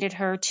because I needed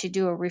her to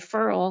do a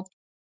referral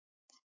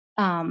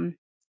um,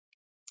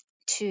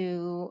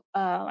 to,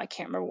 I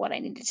can't remember what I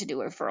needed to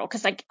do a referral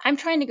because like I'm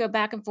trying to go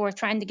back and forth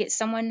trying to get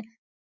someone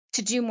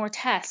to do more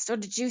tests or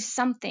to do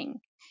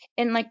something.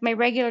 And like my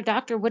regular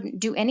doctor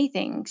wouldn't do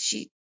anything.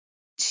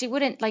 She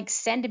wouldn't like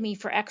send me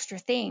for extra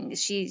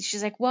things.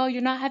 She's like, well,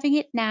 you're not having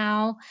it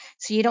now,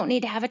 so you don't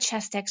need to have a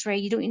chest X-ray.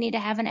 You don't need to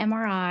have an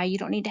MRI. You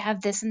don't need to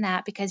have this and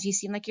that because you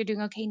seem like you're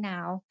doing okay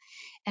now.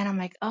 And I'm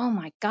like, oh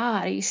my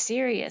God, are you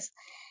serious?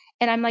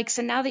 And I'm like,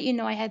 so now that you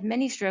know I had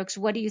many strokes,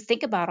 what do you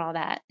think about all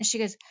that? And she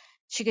goes,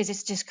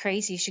 it's just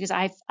crazy. She goes,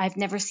 I've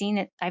never seen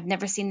it. I've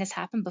never seen this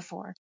happen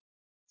before.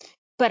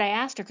 But I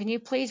asked her, can you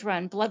please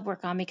run blood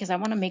work on me because I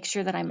want to make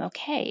sure that I'm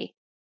okay.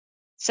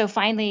 So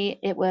finally,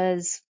 it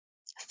was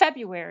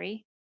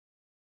February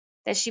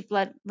that she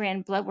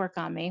ran blood work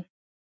on me.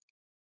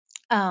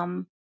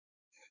 Um,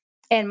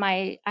 and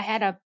I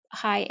had a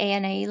high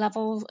ANA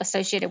level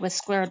associated with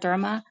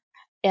scleroderma.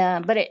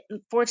 But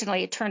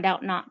fortunately it turned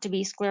out not to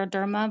be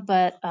scleroderma.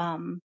 But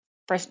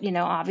first,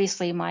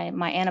 obviously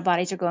my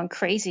antibodies are going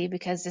crazy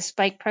because the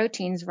spike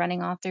protein's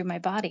running all through my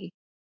body.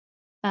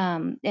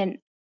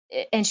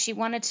 And she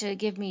wanted to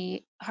give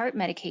me heart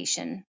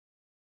medication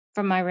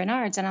from my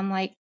Raynaud's, and I'm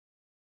like,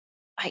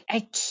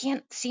 I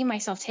can't see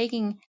myself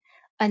taking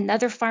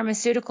another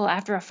pharmaceutical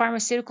after a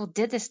pharmaceutical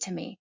did this to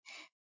me.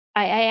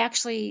 I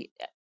actually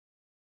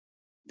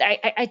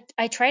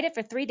I tried it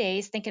for 3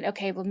 days thinking,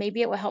 okay, well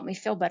maybe it will help me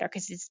feel better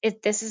because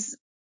this is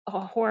a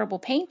horrible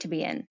pain to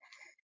be in.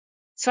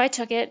 So I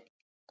took it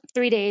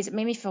 3 days. It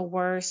made me feel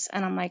worse.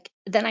 And I'm like,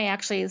 then I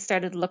actually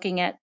started looking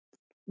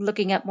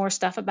up more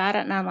stuff about it.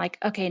 And I'm like,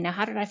 okay, now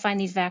how did I find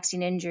these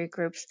vaccine injury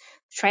groups?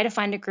 Try to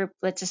find a group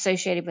that's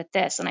associated with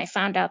this. And I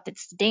found out that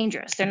it's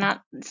dangerous.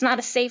 It's not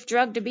a safe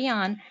drug to be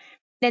on.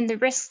 Then the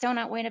risks don't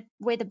outweigh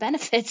the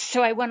benefits.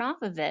 So I went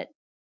off of it.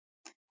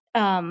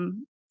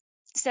 Um,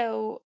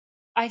 so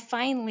I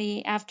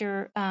finally,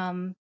 after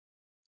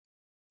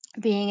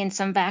being in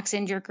some vax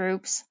injury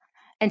groups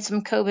and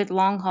some COVID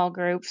long haul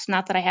groups,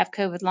 not that I have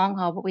COVID long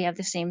haul, but we have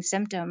the same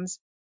symptoms,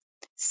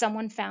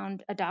 someone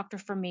found a doctor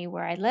for me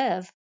where I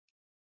live.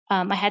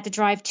 I had to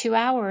drive 2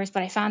 hours,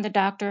 but I found a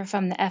doctor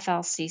from the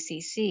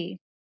FLCCC.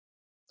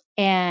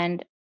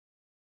 And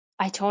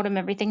I told him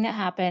everything that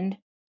happened.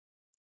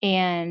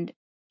 and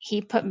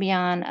he put me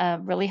on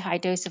a really high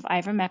dose of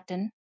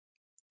ivermectin.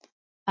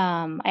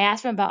 I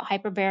asked him about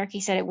hyperbaric.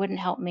 He said it wouldn't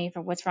help me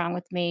for what's wrong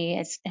with me.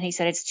 And he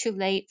said it's too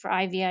late for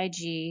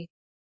IVIG,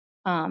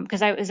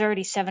 because I was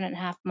already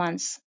 7.5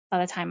 months by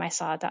the time I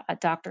saw a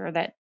doctor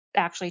that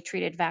actually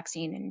treated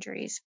vaccine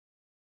injuries.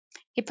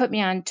 He put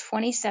me on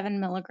 27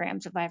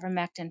 milligrams of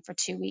ivermectin for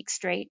 2 weeks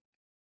straight.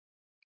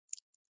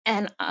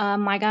 And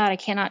my God, I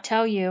cannot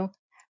tell you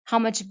how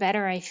much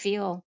better I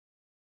feel.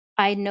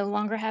 I no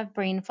longer have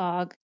brain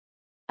fog.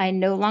 I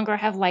no longer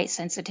have light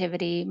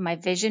sensitivity. My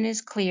vision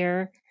is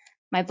clear.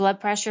 My blood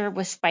pressure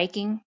was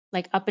spiking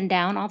like up and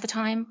down all the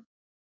time.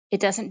 It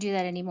doesn't do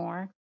that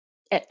anymore.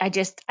 I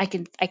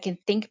can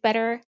think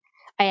better.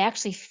 I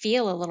actually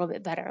feel a little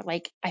bit better.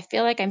 Like I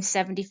feel like I'm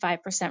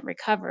 75%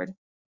 recovered.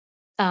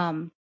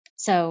 Um,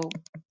 so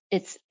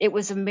it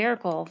was a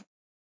miracle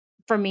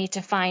for me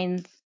to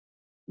find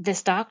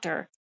this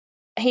doctor.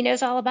 He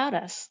knows all about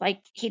us.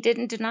 Like he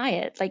didn't deny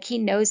it. Like he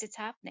knows it's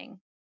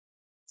happening.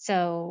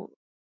 So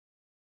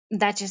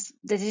that just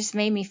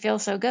made me feel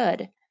so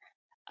good.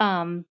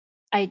 Um,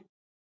 I,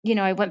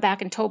 I went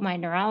back and told my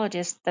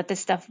neurologist that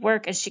this stuff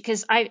worked, and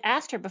because I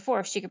asked her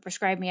before if she could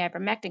prescribe me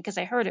ivermectin because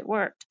I heard it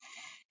worked,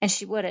 and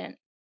she wouldn't.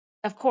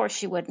 Of course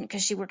she wouldn't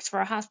because she works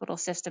for a hospital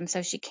system,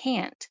 so she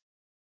can't.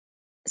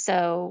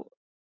 So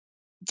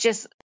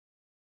just,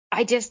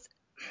 I just,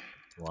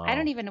 I don't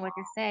Wow. even know what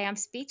to say. I'm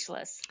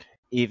speechless.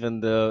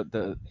 Even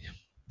the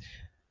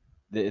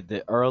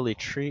early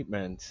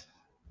treatment,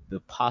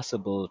 the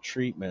possible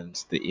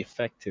treatments, the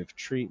effective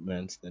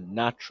treatments, the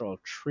natural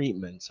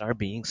treatments are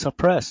being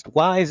suppressed.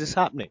 Why is this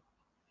happening?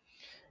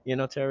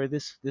 Terry,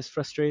 this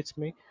frustrates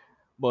me.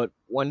 But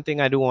one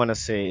thing I do want to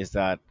say is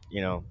that,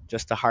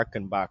 just to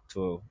harken back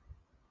to,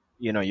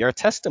 your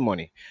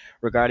testimony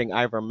regarding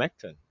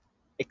ivermectin,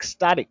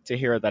 ecstatic to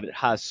hear that it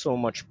has so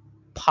much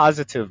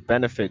positive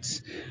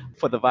benefits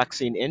for the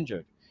vaccine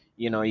injured.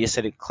 You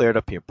said it cleared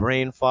up your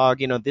brain fog.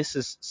 This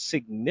is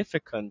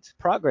significant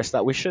progress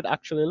that we should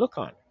actually look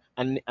on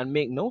and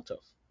make note of.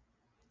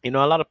 A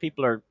lot of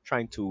people are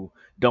trying to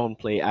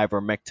downplay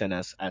ivermectin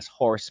as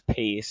horse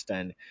paste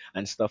and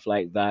stuff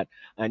like that.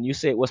 And you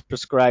say it was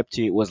prescribed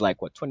to you, it was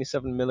like what,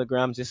 27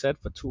 milligrams, you said,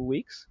 for 2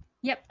 weeks?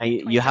 Yep, And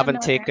you 27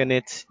 haven't milligrams. taken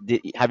it,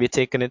 have you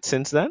taken it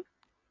since then?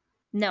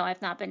 No,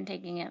 I've not been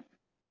taking it.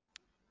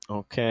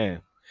 Okay.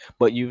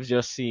 But you've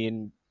just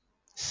seen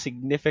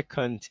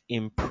significant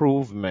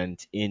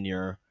improvement in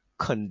your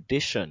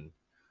condition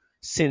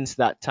since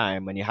that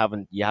time, and you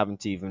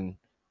haven't even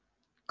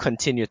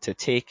continued to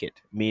take it,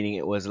 meaning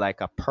it was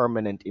like a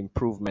permanent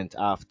improvement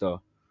after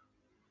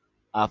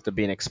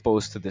being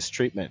exposed to this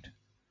treatment,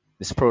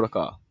 this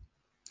protocol.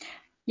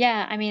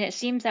 Yeah, I mean, it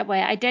seems that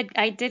way. I did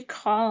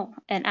call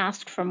and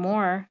ask for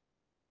more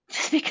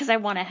just because I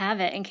want to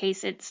have it in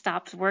case it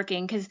stops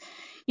working. Because,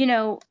 you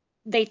know,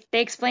 they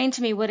explained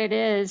to me what it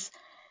is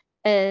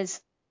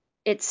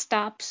it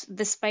stops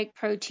the spike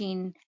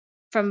protein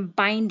from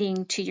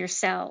binding to your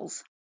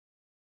cells.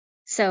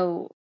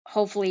 So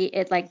hopefully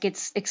it like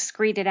gets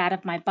excreted out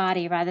of my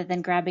body rather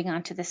than grabbing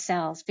onto the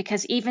cells.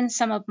 Because even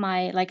some of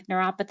my like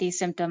neuropathy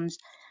symptoms,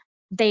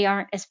 they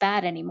aren't as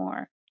bad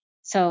anymore.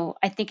 So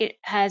I think it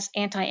has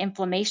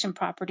anti-inflammation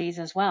properties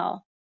as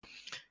well.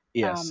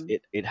 Yes, Um,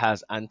 it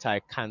has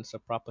anti-cancer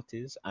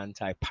properties,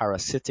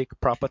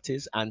 anti-parasitic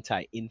properties,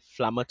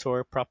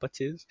 anti-inflammatory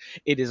properties.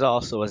 It is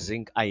also a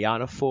zinc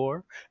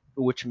ionophore,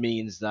 which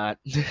means that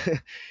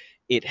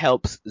it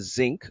helps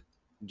zinc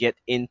get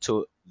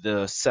into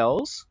the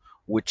cells,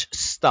 which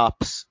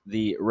stops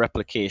the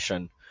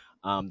replication,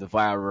 the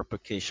viral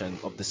replication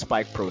of the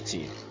spike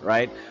protein,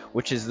 right?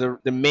 Which is the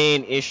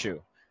main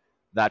issue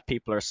that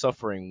people are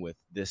suffering with,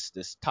 this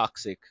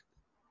toxic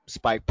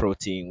spike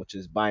protein, which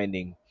is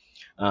binding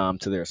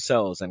to their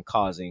cells and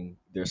causing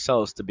their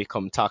cells to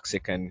become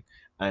toxic and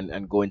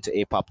go into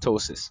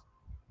apoptosis,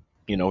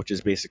 which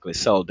is basically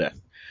cell death.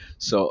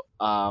 So,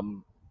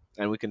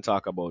 and we can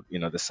talk about,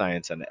 the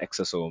science and the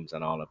exosomes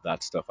and all of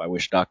that stuff. I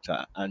wish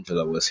Dr.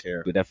 Angela was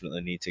here. We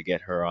definitely need to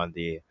get her on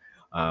the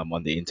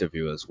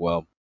interview as well.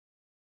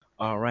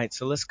 All right,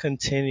 so let's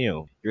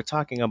continue. You're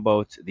talking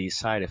about the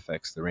side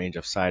effects, the range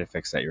of side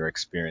effects that you're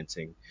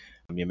experiencing.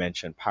 You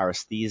mentioned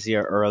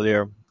paresthesia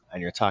earlier,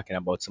 and you're talking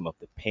about some of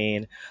the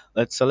pain.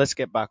 Let's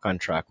get back on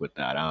track with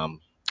that. I'm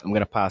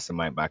gonna pass the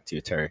mic back to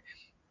you, Terry. Is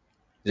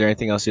there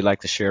anything else you'd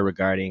like to share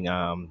regarding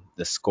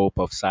the scope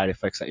of side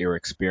effects that you're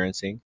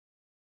experiencing?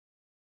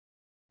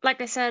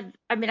 like I said,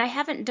 I mean,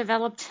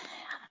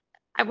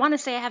 I want to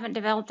say I haven't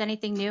developed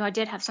anything new. I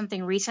did have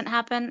something recent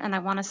happen, and I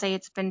want to say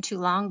it's been too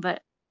long,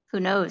 but who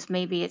knows?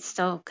 Maybe it's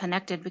still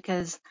connected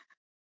because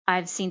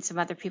I've seen some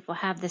other people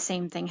have the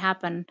same thing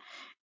happen.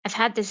 I've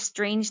had this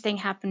strange thing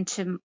happen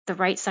to the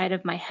right side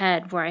of my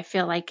head where I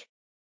feel like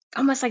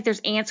almost like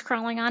there's ants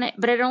crawling on it,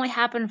 but it only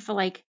happened for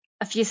like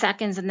a few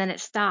seconds and then it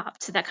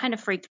stopped. So that kind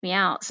of freaked me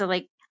out. So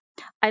like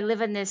I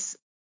live in this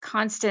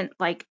constant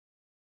like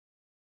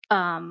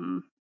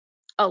um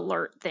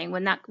alert thing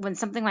when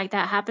something like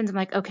that happens. I'm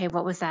like, okay,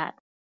 what was that?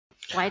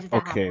 Why did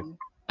that Okay, happen?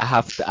 I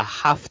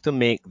have to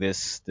make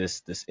this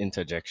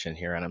interjection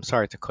here, and I'm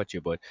sorry to cut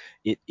you, but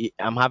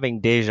I'm having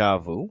deja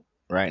vu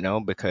right now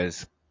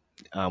because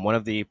one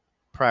of the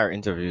prior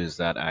interviews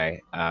that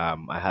I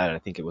had, I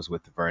think it was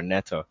with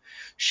Vernetta,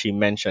 she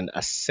mentioned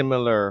a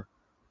similar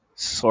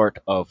sort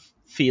of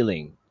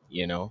feeling.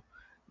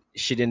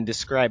 She didn't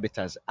describe it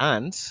as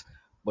ants,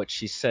 but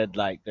she said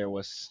like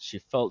she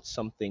felt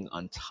something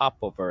on top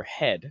of her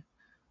head,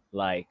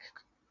 like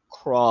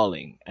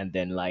crawling and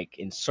then like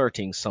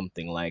inserting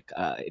something, like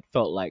it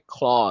felt like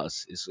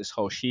claws is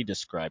how she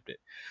described it.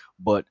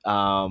 But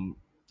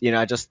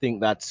I just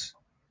think that's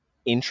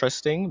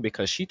interesting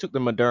because she took the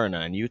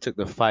Moderna and you took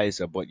the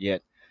Pfizer, but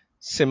yet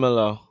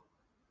similar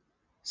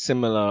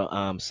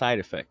side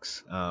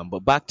effects. But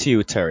back to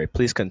you, Terry.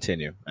 Please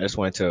continue. I just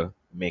wanted to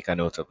make a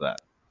note of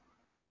that.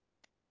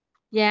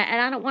 Yeah,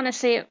 and I don't want to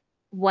say it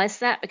was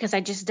that because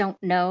I just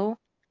don't know.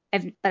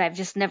 But I've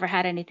just never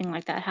had anything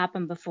like that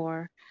happen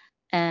before,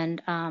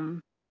 and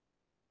I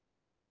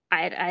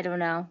don't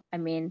know. I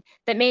mean,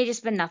 that may have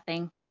just been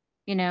nothing.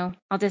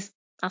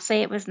 I'll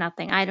say it was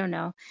nothing. I don't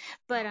know,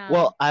 but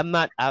Well, I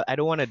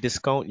don't want to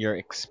discount your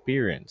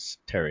experience,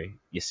 Terry.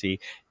 You see,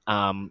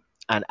 and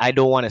I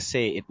don't want to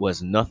say it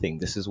was nothing.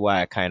 This is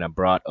why I kind of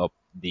brought up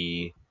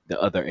the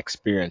other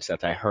experience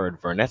that I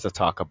heard Vernetta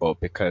talk about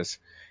because,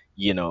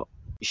 you know,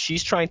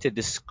 she's trying to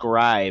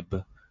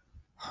describe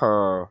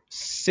her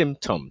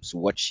symptoms,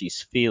 what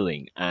she's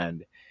feeling,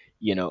 and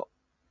you know,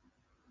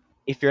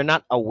 if you're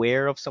not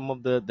aware of some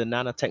of the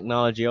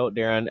nanotechnology out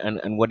there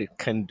and what it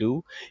can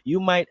do, you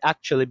might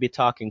actually be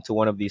talking to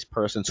one of these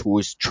persons who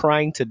is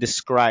trying to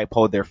describe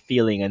how they're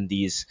feeling and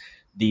these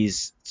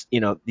these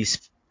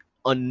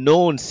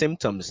unknown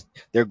symptoms.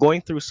 They're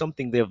going through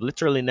something they've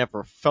literally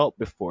never felt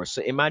before.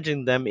 So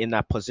imagine them in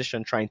that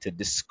position trying to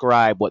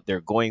describe what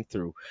they're going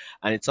through.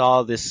 And it's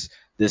all this,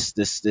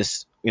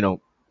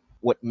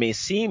 what may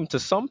seem to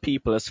some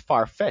people as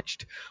far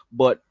fetched,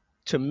 but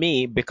to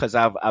me, because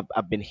I've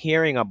been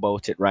hearing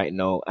about it right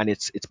now, and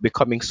it's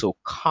becoming so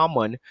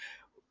common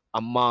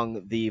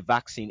among the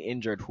vaccine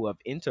injured who have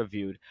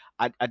interviewed.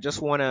 I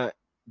just want to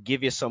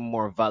give you some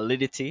more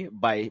validity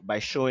by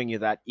showing you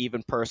that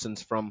even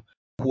persons from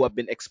who have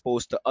been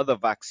exposed to other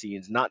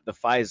vaccines, not the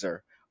Pfizer,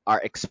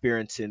 are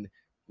experiencing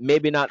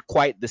maybe not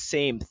quite the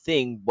same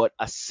thing, but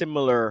a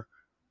similar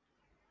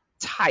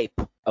type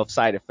of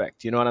side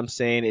effect. You know what I'm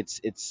saying?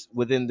 It's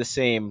within the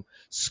same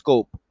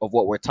scope of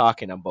what we're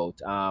talking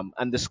about,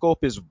 and the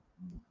scope is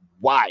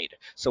wide.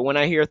 So when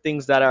I hear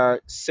things that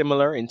are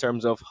similar in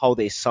terms of how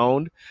they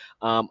sound,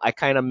 I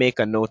kind of make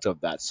a note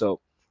of that. So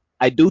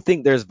I do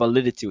think there's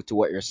validity to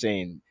what you're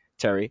saying,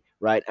 Terry,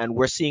 right? And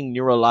we're seeing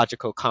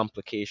neurological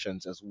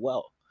complications as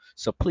well.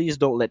 So please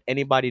don't let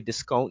anybody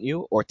discount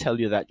you or tell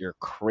you that you're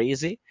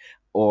crazy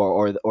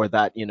or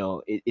that,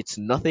 it's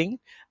nothing.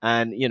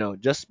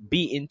 And, just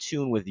be in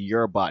tune with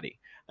your body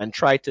and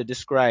try to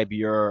describe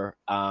your,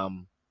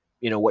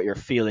 what you're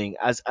feeling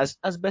as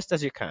best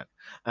as you can.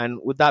 And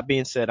with that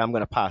being said, I'm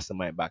going to pass the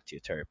mic back to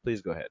you, Terry.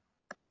 Please go ahead.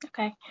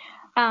 okay.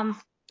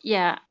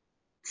 Yeah.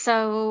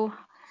 So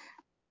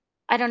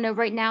I don't know.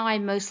 Right now,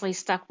 I'm mostly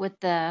stuck with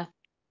the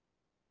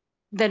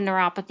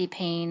neuropathy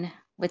pain,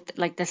 with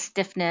like the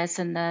stiffness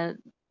and the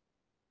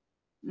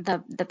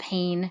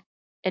pain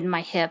in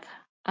my hip.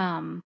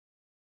 Um,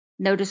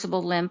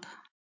 Noticeable limp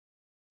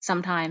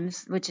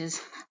sometimes, which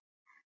is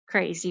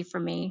crazy for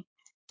me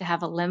to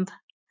have a limp.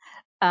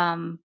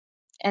 Um,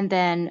 and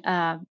then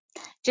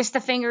just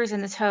the fingers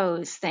and the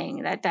toes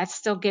thing that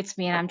still gets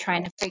me, and I'm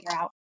trying to figure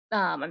out.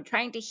 I'm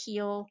trying to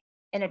heal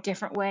in a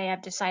different way.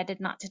 I've decided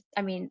not to.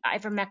 I mean,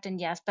 ivermectin,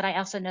 yes, but I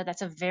also know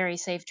that's a very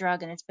safe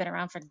drug and it's been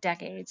around for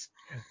decades.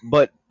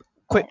 But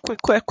quick,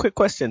 But quick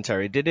question,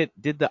 Terry. Did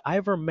the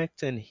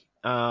ivermectin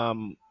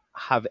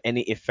have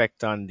any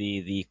effect on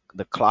the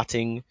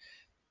clotting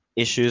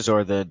issues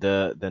or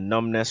the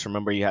numbness?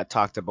 Remember, you had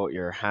talked about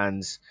your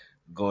hands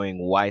going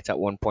white at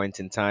one point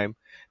in time.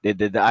 Did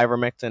the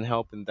ivermectin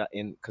help in that?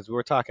 In because we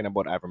were talking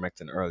about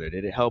ivermectin earlier.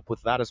 Did it help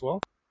with that as well?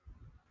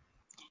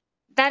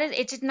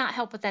 it did not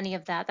help with any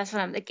of that. That's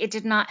what I'm like. It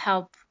did not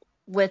help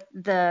with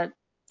the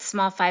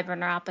small fiber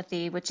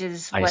neuropathy, which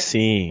is I what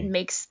see.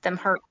 makes them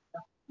hurt.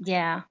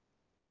 Yeah,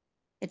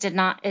 it did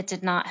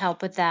not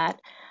help with that,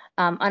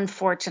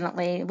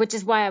 unfortunately, which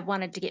is why I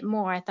wanted to get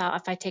more. I thought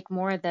if I take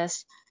more of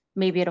this,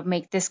 maybe it'll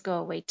make this go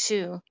away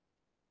too.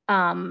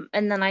 And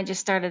then I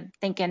just started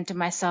thinking to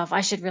myself,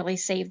 I should really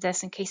save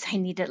this in case I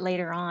need it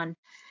later on.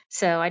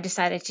 So I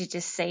decided to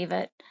just save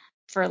it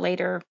for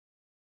later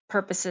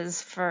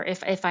purposes, for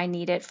if I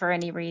need it for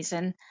any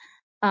reason.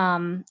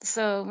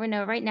 So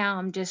right now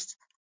I'm just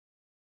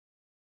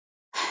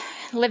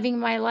living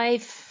my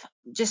life,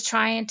 just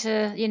trying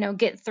to,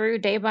 get through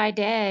day by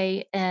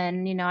day.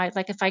 And, I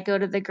like if I go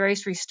to the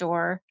grocery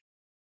store,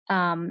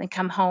 and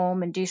come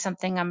home and do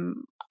something,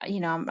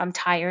 I'm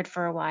tired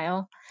for a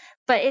while,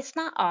 but it's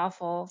not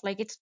awful.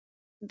 Like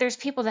there's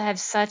people that have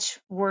such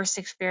worse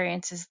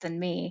experiences than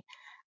me.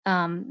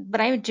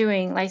 But I'm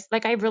doing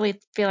like I really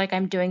feel like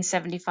I'm doing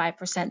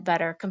 75%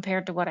 better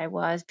compared to what I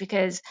was,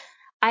 because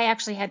I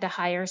actually had to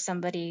hire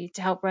somebody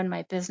to help run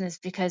my business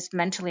because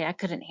mentally I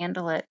couldn't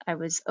handle it. I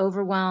was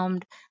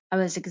overwhelmed. I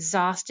was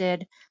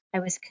exhausted. I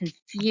was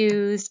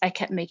confused. I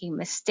kept making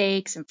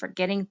mistakes and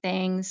forgetting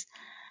things.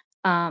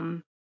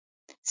 Um,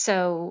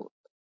 so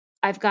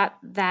I've got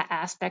that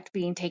aspect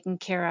being taken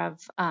care of.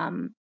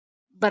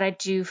 But I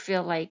do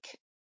feel like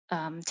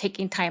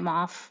taking time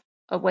off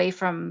away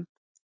from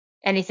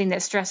anything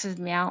that stresses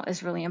me out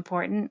is really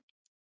important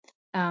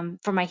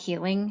for my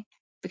healing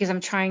because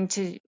I'm trying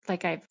to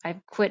like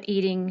I've quit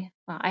eating.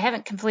 Well, I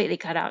haven't completely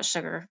cut out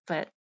sugar,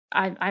 but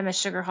I'm a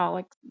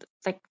sugarholic.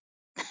 Like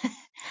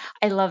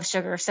I love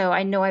sugar, so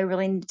I know I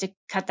really need to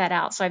cut that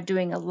out. So I'm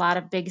doing a lot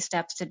of big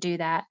steps to do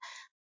that.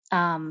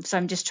 So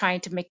I'm just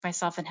trying to make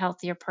myself a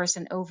healthier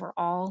person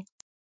overall.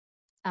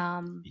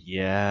 Um,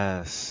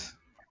 Yes.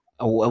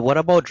 What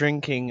about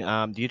drinking?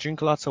 Do you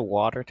drink lots of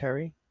water,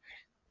 Terry?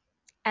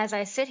 as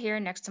I sit here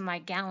next to my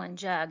gallon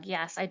jug,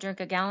 yes, I drink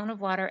a gallon of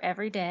water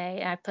every day.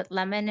 And I put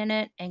lemon in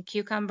it and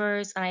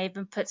cucumbers, and I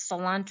even put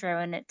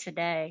cilantro in it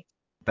today.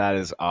 That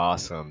is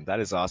awesome. That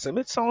is awesome.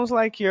 It sounds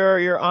like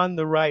you're on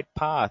the right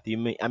path.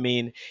 I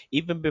mean,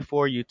 even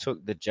before you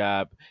took the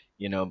jab,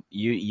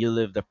 you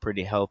lived a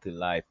pretty healthy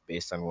life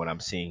based on what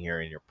I'm seeing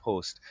here in your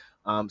post.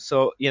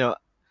 So,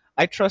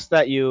 I trust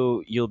that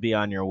you'll be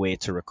on your way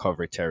to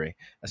recovery, Terry,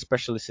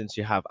 especially since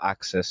you have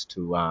access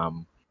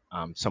to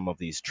some of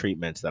these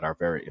treatments that are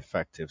very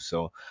effective.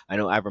 So I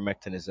know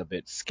ivermectin is a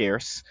bit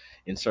scarce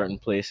in certain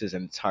places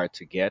and it's hard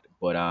to get,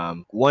 but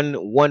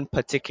one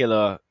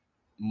particular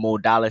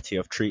modality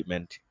of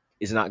treatment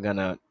is not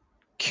gonna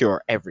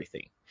cure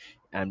everything,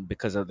 and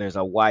because there's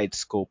a wide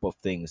scope of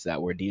things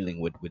that we're dealing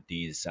with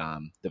these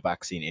the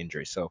vaccine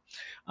injuries. So,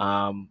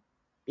 um,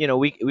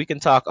 we can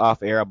talk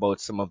off air about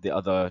some of the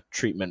other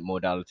treatment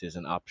modalities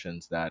and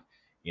options that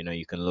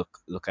you can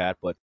look at,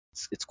 but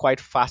it's quite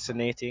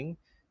fascinating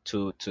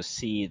to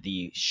see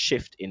the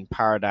shift in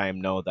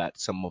paradigm now that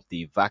some of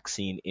the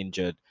vaccine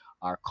injured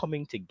are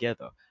coming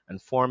together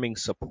and forming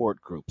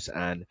support groups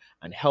and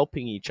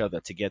helping each other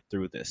to get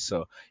through this.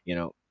 So, you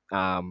know,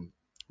 um,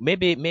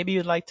 maybe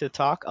you'd like to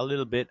talk a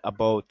little bit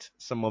about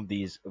some of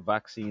these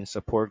vaccine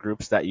support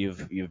groups that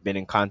you've been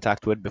in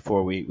contact with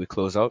before we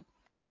close out.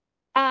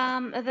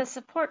 the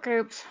support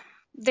groups,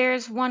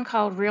 there's one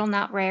called Real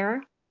Not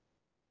Rare,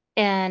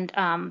 and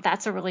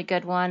that's a really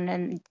good one,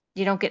 and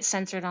you don't get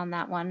censored on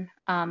that one.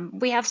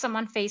 We have some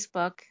on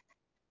Facebook.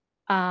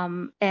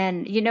 And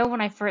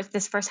when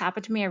this first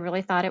happened to me, I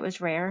really thought it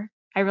was rare.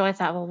 I really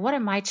thought, well, what are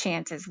my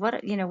chances?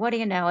 What do you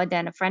know? And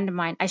then a friend of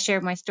mine, I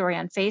shared my story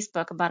on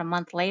Facebook about a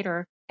month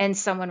later, and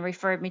someone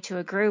referred me to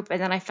a group.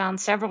 And then I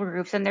found several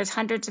groups, and there's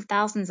hundreds of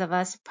thousands of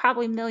us,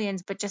 probably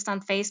millions, but just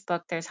on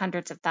Facebook, there's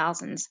hundreds of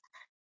thousands.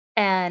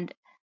 And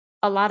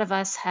a lot of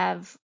us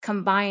have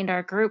combined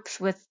our groups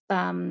with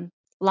long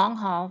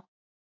haul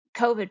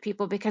COVID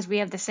people because we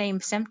have the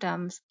same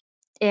symptoms.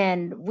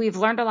 And we've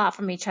learned a lot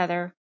from each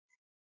other.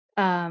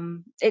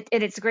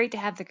 It's great to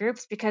have the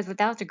groups because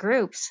without the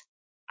groups,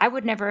 I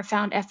would never have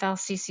found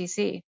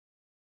FLCCC.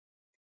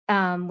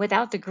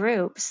 Without the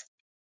groups,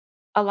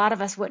 a lot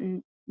of us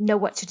wouldn't know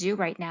what to do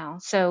right now.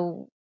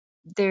 So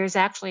there's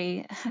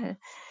actually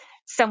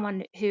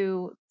someone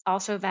who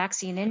also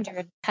vaccine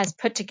injured has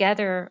put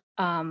together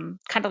kind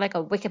of like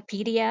a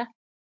Wikipedia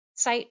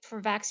site for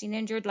vaccine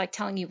injured, like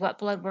telling you what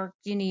blood work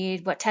you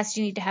need, what tests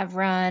you need to have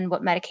run,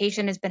 what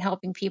medication has been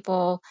helping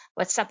people,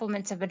 what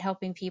supplements have been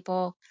helping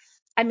people.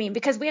 I mean,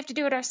 because we have to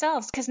do it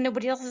ourselves because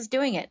nobody else is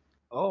doing it.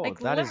 Oh, Like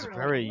that is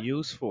literally. very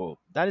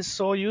useful. That is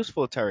so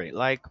useful, Terry.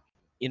 Like,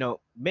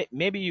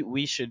 maybe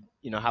we should,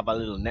 have a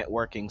little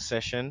networking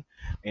session,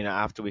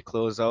 after we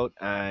close out,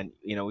 and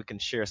we can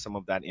share some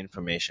of that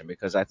information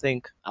because I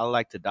think I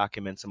like to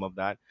document some of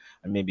that,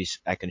 and maybe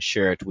I can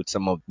share it with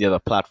some of the other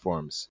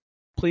platforms.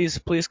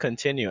 Please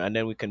continue, and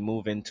then we can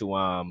move into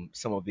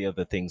some of the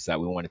other things that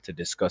we wanted to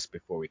discuss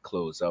before we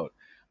close out.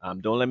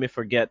 Don't let me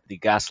forget the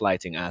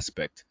gaslighting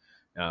aspect.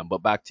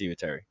 But back to you,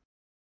 Terry.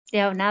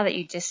 Now that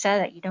you just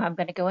said it, I'm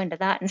going to go into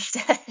that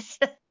instead.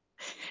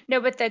 No,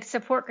 but the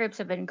support groups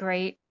have been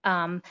great.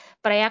 But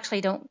I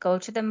actually don't go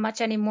to them much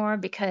anymore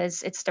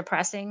because it's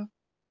depressing.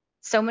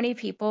 So many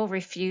people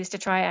refuse to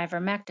try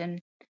ivermectin,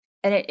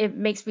 and it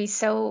makes me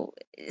so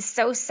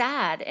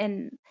sad.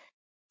 And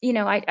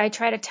I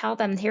try to tell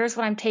them, here's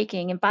what I'm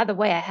taking. And by the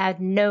way, I had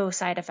no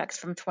side effects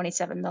from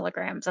 27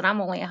 milligrams, and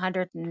I'm only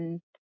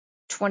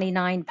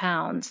 129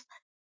 pounds.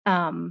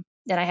 And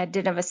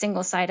didn't have a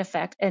single side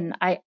effect. And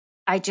I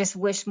just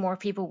wish more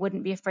people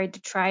wouldn't be afraid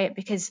to try it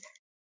because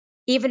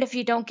even if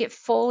you don't get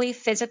fully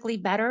physically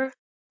better,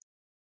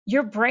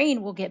 your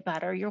brain will get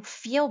better. You'll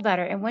feel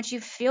better. And once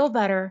you feel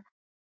better,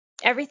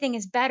 everything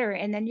is better.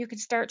 And then you can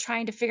start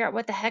trying to figure out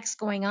what the heck's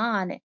going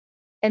on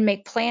and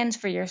make plans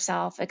for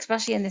yourself,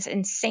 especially in this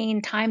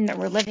insane time that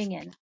we're living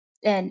in.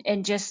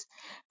 And just,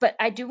 but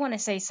I do want to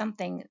say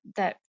something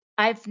that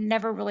I've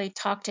never really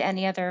talked to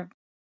any other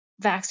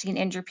vaccine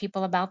injured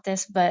people about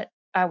this, but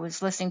I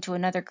was listening to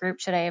another group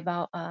today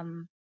about,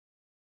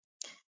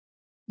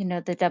 the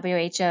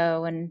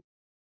WHO and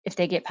if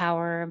they get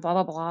power and blah,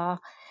 blah, blah.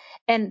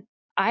 And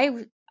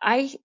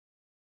I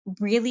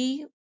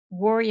really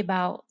worry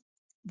about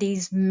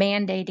these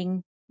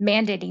mandating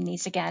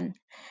these again,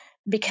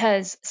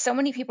 because so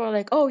many people are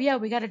like, oh yeah,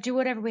 we got to do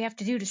whatever we have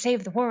to do to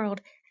save the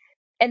world,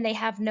 and they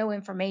have no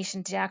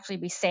information to actually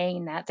be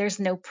saying that. There's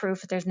no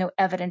proof, there's no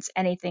evidence,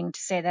 anything to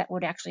say that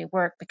would actually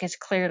work, because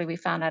clearly we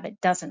found out it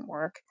doesn't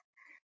work.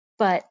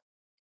 But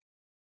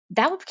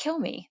that would kill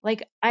me.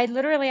 Like, I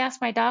literally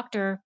asked my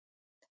doctor,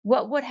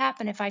 what would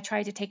happen if I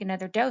tried to take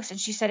another dose? And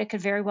she said it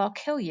could very well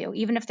kill you.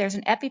 Even if there's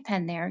an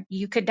EpiPen there,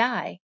 you could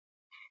die.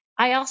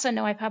 I also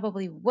know I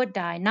probably would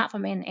die, not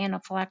from an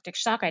anaphylactic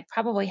shock. I'd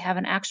probably have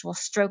an actual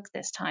stroke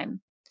this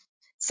time.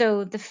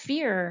 So the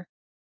fear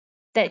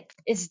that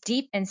is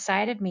deep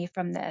inside of me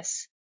from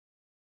this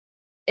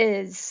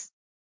is,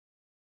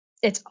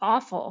 it's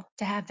awful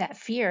to have that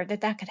fear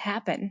that that could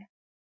happen.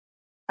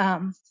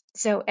 Um,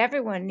 so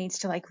everyone needs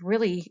to, like,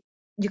 really,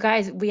 you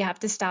guys, we have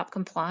to stop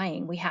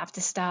complying. We have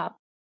to stop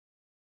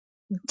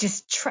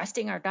just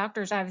trusting our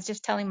doctors. I was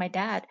just telling my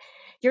dad,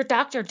 your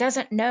doctor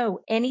doesn't know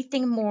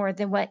anything more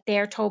than what they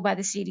are told by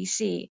the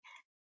CDC.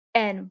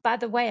 And by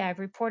the way, I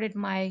reported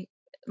my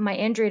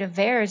injury to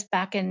VAERS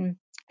back in,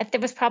 I think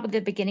it was probably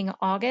the beginning of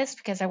August,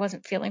 because I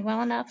wasn't feeling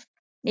well enough,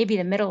 maybe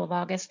the middle of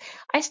August.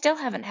 I still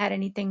haven't had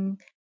anything.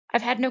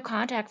 I've had no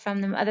contact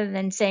from them other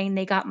than saying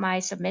they got my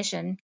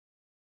submission.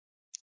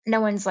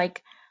 No one's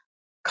like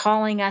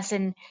calling us,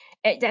 and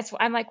that's why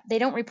I'm like, they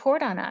don't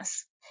report on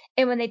us.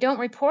 And when they don't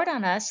report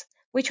on us,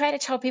 we try to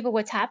tell people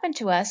what's happened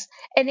to us,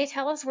 and they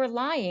tell us we're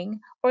lying,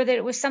 or that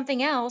it was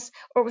something else,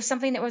 or it was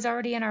something that was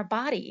already in our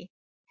body.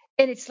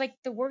 And it's like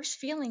the worst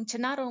feeling to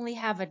not only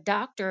have a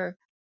doctor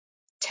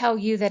tell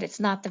you that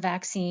it's not the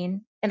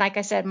vaccine. And like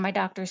I said, my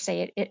doctors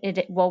say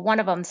well, one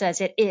of them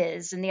says it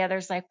is, and the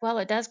other's like, well,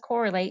 it does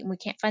correlate, and we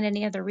can't find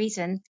any other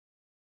reason.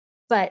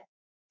 But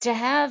to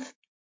have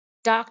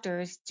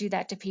doctors do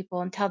that to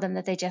people and tell them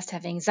that they just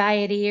have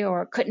anxiety,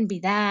 or it couldn't be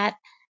that.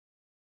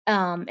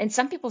 And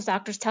some people's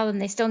doctors tell them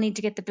they still need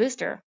to get the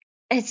booster.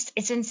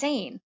 It's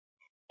insane.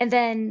 And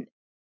then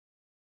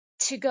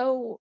to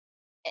go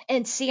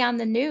and see on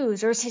the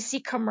news, or to see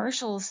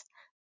commercials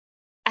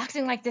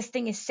acting like this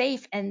thing is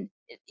safe, and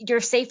you're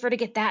safer to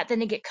get that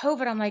than to get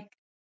COVID. I'm like,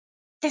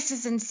 this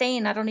is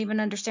insane. I don't even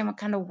understand what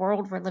kind of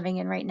world we're living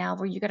in right now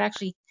where you could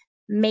actually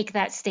make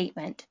that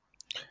statement.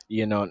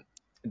 You know,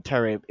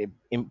 Terry,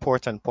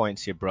 important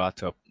points you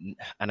brought up,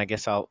 and I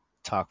guess I'll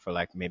talk for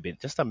like maybe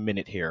just a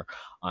minute here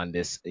on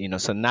this.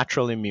 So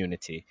natural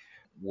immunity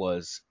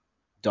was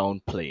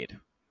downplayed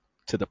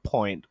to the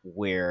point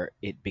where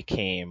it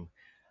became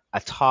a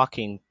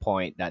talking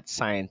point that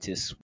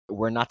scientists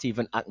were not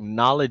even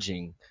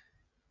acknowledging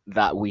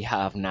that we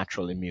have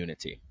natural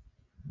immunity,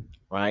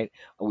 right?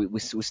 We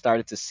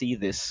started to see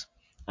this,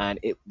 and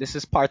this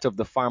is part of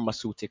the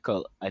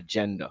pharmaceutical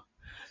agenda.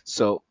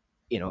 So,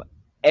 you know,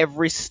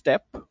 every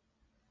step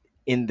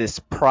in this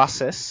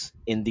process,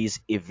 in these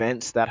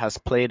events that has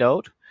played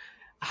out,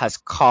 has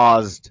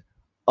caused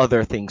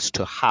other things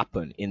to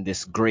happen in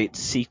this great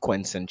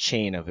sequence and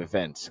chain of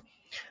events.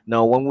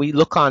 Now, when we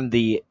look on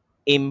the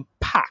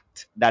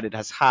impact that it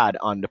has had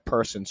on the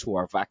persons who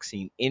are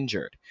vaccine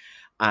injured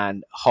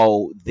and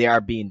how they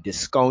are being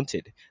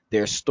discounted,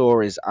 their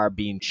stories are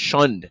being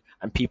shunned,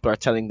 and people are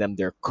telling them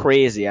they're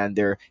crazy, and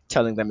they're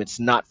telling them it's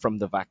not from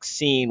the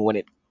vaccine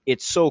when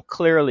it so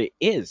clearly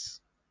is.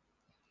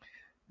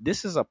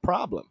 This is a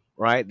problem,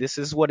 right? This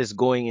is what is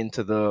going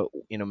into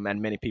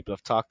and many people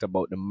have talked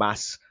about the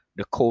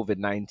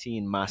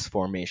COVID-19 mass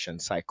formation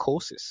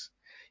psychosis.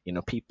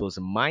 People's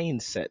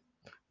mindset,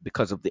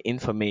 because of the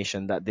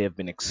information that they've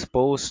been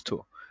exposed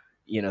to.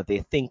 They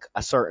think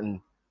a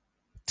certain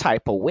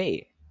type of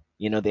way.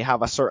 They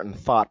have a certain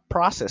thought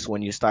process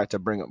when you start to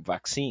bring up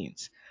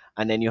vaccines.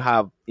 And then you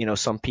have,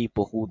 some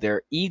people who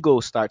their ego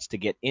starts to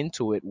get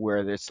into it, where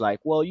it's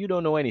like, well, you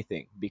don't know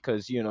anything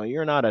because,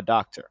 you're not a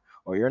doctor,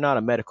 or you're not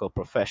a medical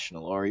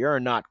professional, or you're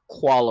not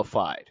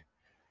qualified.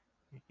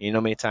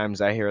 Many times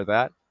I hear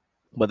that,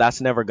 but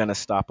that's never going to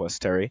stop us,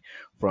 Terry,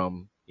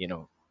 from,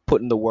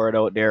 putting the word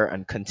out there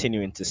and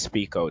continuing to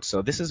speak out.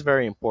 So this is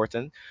very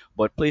important,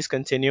 but please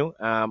continue.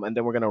 And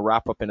then we're going to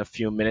wrap up in a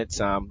few minutes.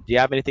 Do you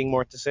have anything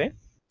more to say?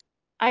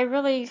 I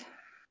really,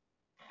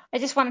 I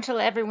just wanted to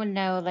let everyone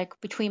know, like,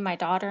 between my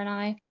daughter and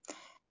I,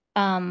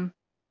 um,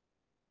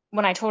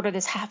 when I told her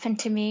this happened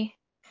to me,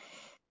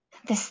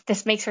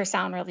 this makes her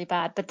sound really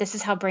bad, but this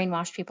is how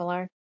brainwashed people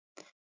are.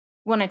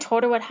 When I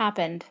told her what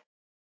happened,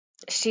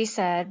 she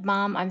said,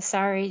 Mom, I'm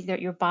sorry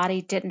that your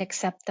body didn't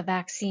accept the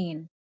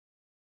vaccine.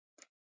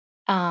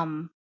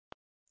 Um,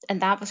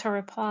 and that was her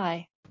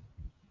reply.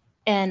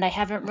 And I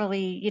haven't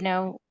really,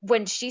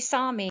 when she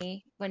saw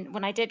me,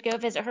 when I did go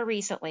visit her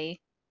recently,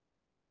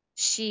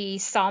 she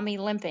saw me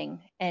limping,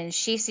 and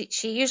she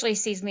usually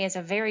sees me as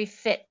a very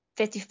fit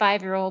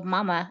 55-year-old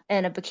mama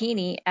in a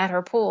bikini at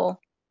her pool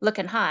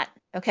looking hot.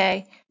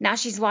 Okay. Now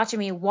she's watching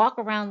me walk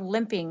around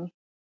limping,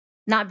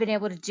 not being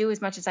able to do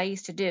as much as I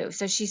used to do.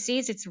 So she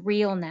sees it's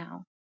real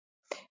now.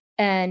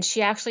 And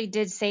she actually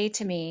did say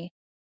to me,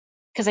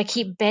 because I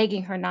keep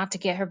begging her not to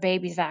get her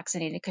babies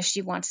vaccinated because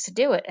she wants to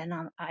do it. And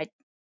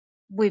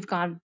we've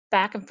gone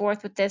back and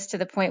forth with this to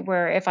the point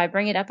where if I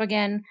bring it up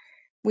again,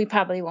 we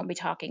probably won't be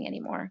talking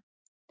anymore.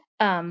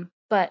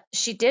 But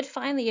she did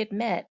finally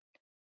admit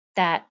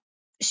that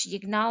she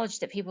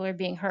acknowledged that people are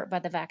being hurt by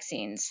the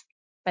vaccines,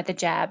 by the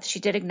jabs. She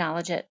did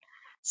acknowledge it.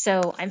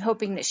 So I'm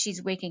hoping that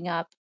she's waking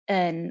up,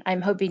 and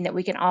I'm hoping that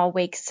we can all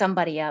wake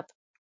somebody up.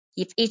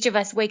 If each of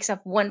us wakes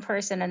up one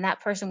person and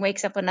that person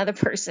wakes up another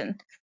person,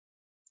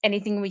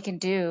 anything we can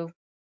do.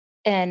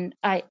 And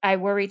I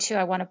worry too.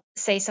 I want to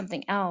say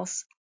something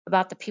else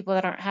about the people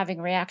that aren't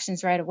having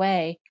reactions right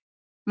away.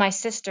 My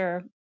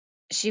sister,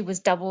 she was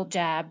double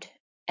jabbed,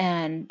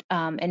 and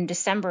in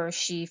December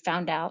she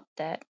found out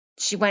that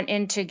she went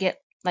in to get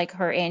like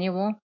her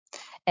annual,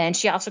 and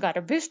she also got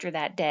her booster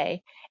that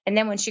day. And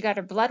then when she got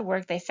her blood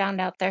work, they found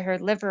out that her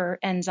liver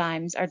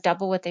enzymes are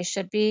double what they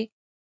should be,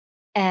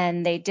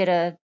 and they did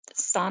a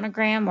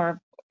sonogram, or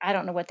I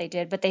don't know what they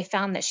did, but they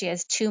found that she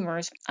has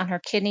tumors on her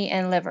kidney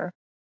and liver.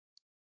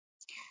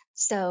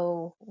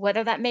 So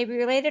whether that may be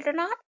related or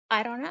not,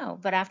 I don't know.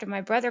 But after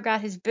my brother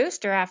got his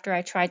booster, after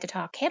I tried to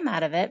talk him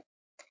out of it,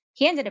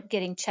 he ended up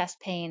getting chest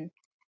pain,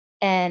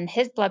 and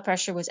his blood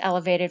pressure was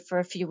elevated for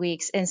a few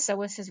weeks, and so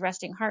was his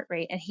resting heart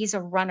rate. And he's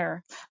a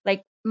runner.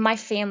 Like, my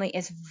family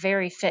is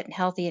very fit and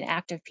healthy and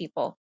active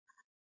people.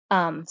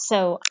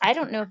 So I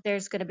don't know if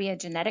there's going to be a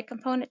genetic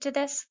component to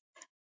this.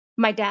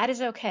 My dad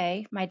is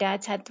okay. My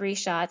dad's had 3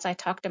 shots. I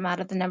talked him out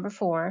of the number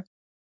 4.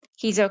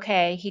 He's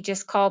okay. He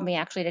just called me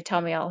actually to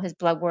tell me all his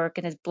blood work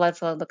and his blood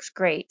flow looks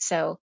great.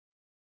 So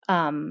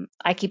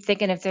I keep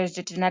thinking if there's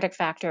a genetic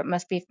factor, it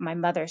must be from my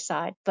mother's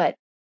side. But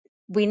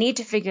we need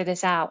to figure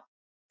this out.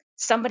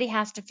 Somebody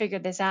has to figure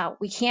this out.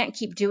 We can't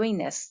keep doing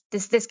this.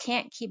 This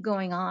can't keep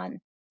going on.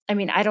 I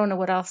mean, I don't know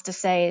what else to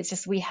say. It's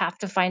just we have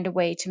to find a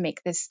way to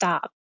make this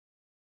stop.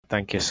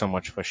 Thank you so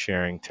much for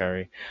sharing,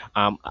 Terry.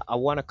 I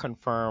want to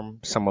confirm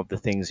some of the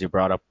things you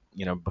brought up,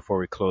 before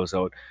we close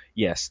out.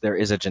 Yes, there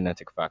is a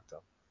genetic factor.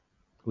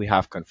 We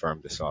have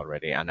confirmed this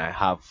already, and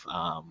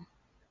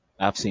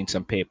I've seen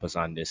some papers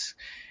on this.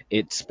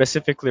 It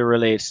specifically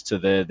relates to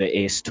the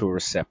ACE2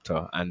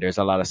 receptor, and there's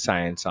a lot of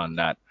science on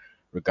that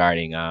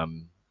regarding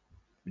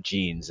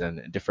genes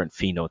and different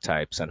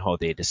phenotypes and how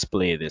they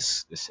display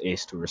this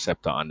ACE2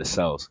 receptor on the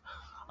cells.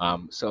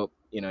 So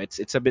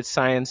it's a bit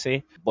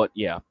sciencey, but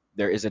yeah,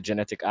 there is a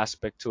genetic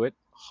aspect to it.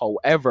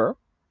 However,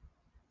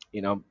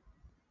 you know,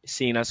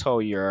 seeing as how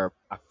you're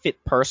a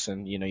fit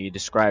person, you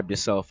described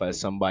yourself as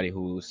somebody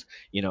who's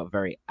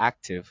very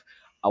active.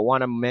 I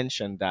want to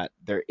mention that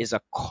there is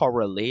a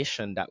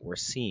correlation that we're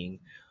seeing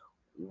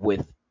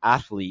with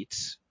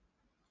athletes,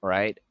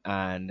 right,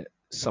 and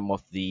some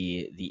of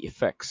the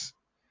effects.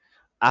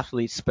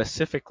 Athletes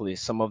specifically,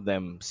 some of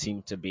them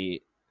seem to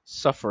be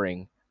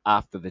suffering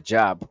after the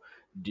jab.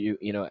 Do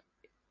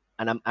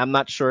and I'm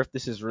not sure if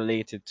this is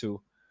related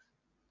to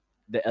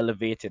the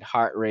elevated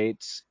heart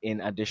rates in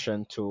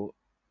addition to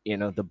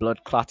the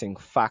blood clotting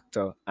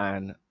factor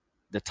and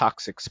the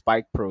toxic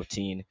spike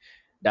protein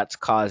that's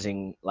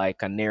causing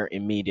like a near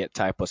immediate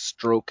type of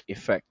stroke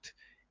effect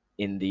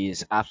in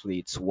these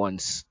athletes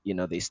once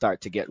they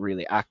start to get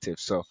really active.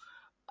 So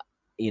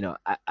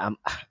I'm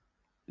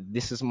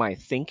this is my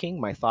thinking,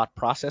 my thought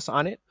process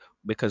on it,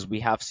 because we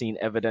have seen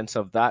evidence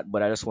of that.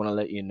 But I just want to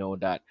let you know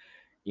that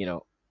you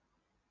know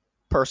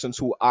persons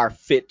who are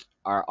fit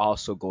are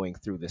also going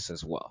through this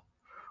as well,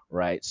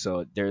 right?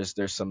 So there's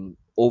some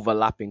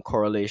overlapping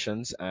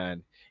correlations,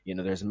 and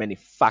there's many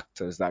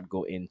factors that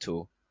go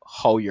into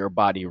how your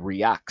body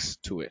reacts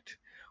to it.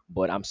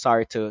 But I'm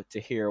sorry to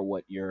hear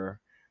what your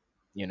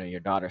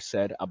daughter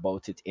said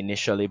about it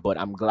initially, but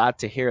I'm glad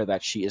to hear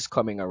that she is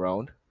coming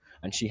around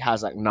and she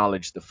has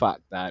acknowledged the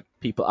fact that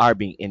people are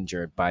being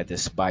injured by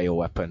this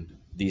bioweapon,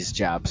 these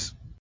jabs.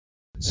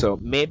 So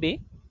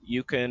maybe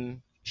you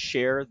can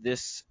share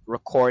this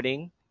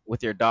recording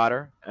with your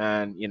daughter,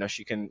 and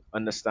she can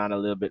understand a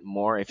little bit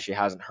more if she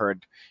hasn't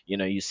heard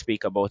you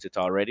speak about it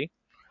already.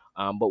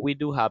 But we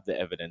do have the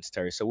evidence,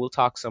 Terry. So we'll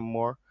talk some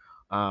more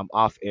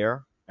off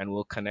air, and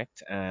we'll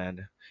connect.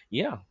 And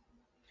yeah,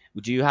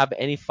 do you have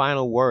any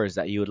final words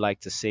that you would like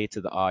to say to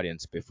the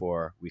audience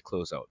before we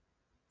close out?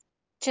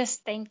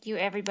 Just thank you,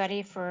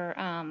 everybody,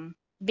 for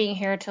being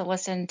here to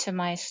listen to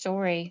my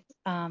story,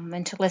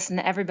 and to listen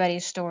to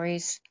everybody's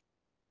stories,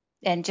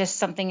 and just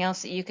something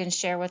else that you can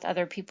share with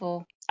other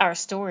people, our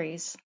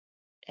stories,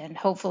 and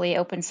hopefully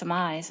open some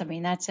eyes. I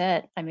mean, that's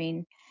it. I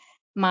mean,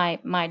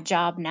 my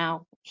job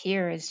now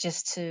here is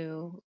just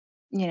to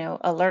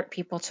alert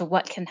people to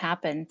what can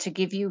happen, to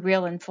give you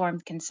real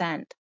informed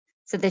consent,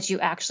 so that you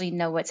actually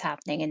know what's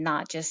happening and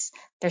not just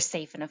they're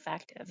safe and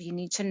effective. You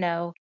need to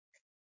know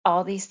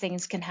all these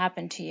things can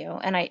happen to you.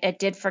 And I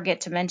did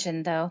forget to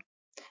mention, though,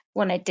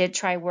 when I did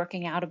try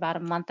working out about a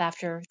month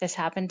after this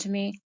happened to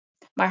me,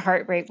 my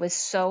heart rate was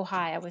so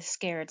high I was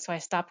scared, so I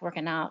stopped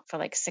working out for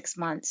like 6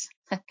 months.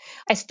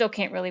 I still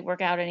can't really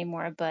work out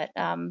anymore, but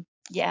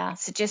yeah,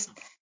 so just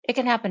it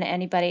can happen to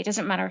anybody. It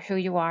doesn't matter who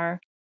you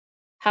are,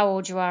 how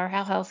old you are,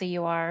 how healthy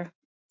you are.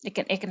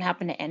 It can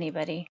happen to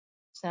anybody.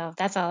 So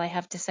that's all I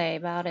have to say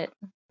about it.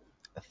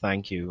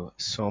 Thank you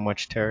so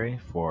much, Terry,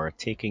 for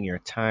taking your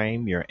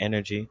time, your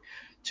energy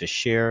to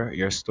share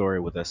your story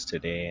with us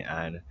today.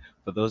 And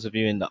for those of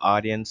you in the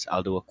audience,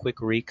 I'll do a quick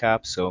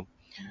recap. So,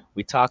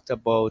 we talked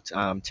about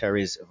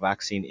Terry's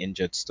vaccine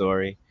injured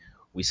story.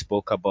 We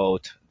spoke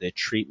about the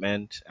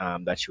treatment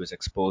that she was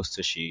exposed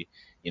to. She,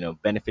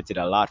 benefited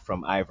a lot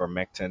from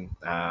ivermectin,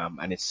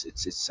 and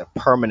it's a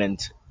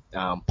permanent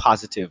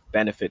positive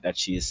benefit that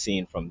she is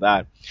seeing from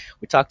that.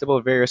 We talked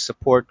about various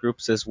support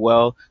groups as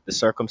well, the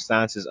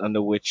circumstances under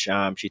which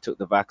she took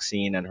the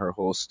vaccine, and her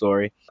whole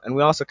story. And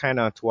we also kind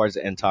of towards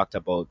the end talked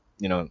about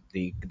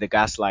the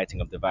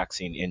gaslighting of the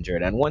vaccine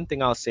injured. And one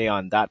thing I'll say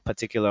on that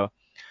particular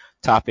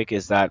topic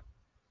is that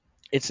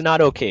it's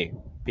not okay,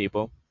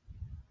 people.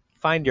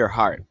 Find your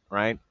heart,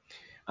 right?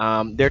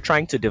 They're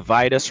trying to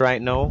divide us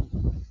right now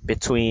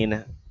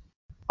between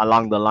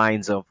along the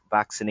lines of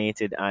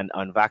vaccinated and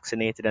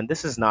unvaccinated, and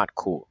this is not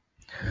cool.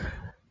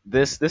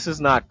 This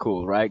is not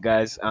cool, right,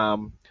 guys?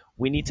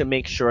 We need to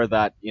make sure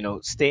that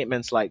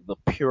statements like the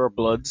pure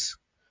bloods,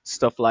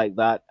 stuff like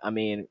that. I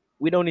mean,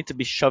 we don't need to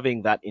be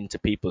shoving that into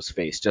people's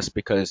face just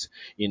because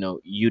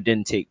you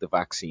didn't take the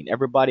vaccine.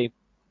 Everybody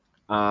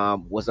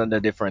was under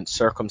different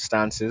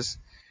circumstances,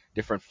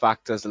 different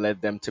factors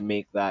led them to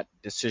make that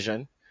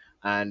decision,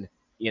 and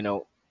you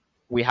know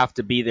we have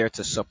to be there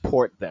to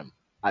support them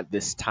at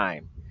this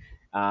time.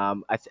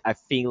 I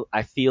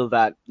feel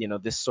that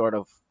this sort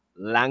of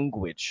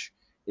language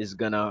is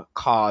gonna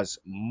cause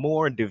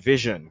more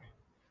division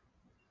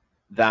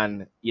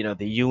than the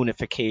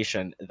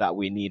unification that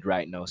we need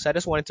right now. So I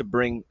just wanted to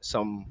bring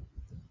some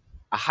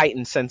a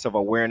heightened sense of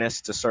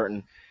awareness to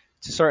certain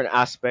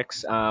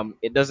aspects.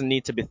 It doesn't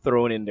need to be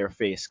thrown in their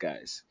face,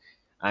 guys.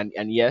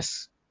 And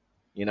yes,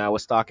 I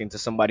was talking to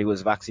somebody who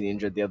was vaccine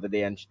injured the other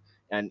day,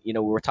 and we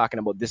were talking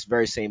about this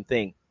very same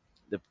thing.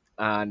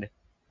 And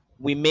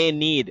we may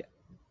need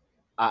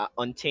an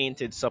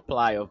untainted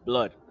supply of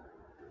blood,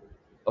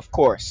 of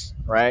course,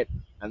 right?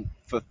 And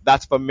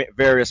that's for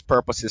various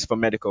purposes, for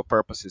medical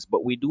purposes.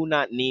 But we do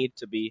not need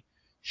to be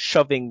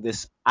shoving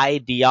this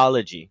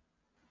ideology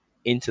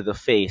into the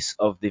face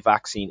of the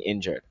vaccine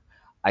injured.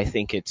 I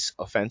think it's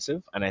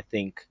offensive, and I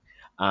think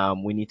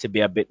we need to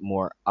be a bit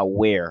more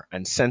aware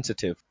and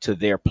sensitive to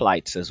their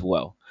plights as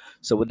well.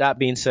 So, with that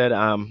being said,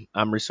 I'm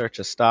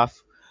researcher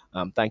staff.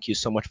 Thank you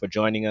so much for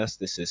joining us.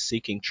 This is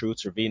Seeking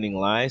Truths, Revealing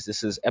Lies.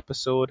 This is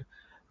episode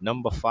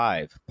number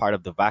 5, part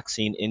of the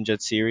Vaccine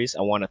Injured series.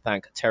 I want to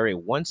thank Terry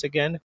once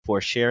again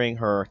for sharing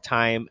her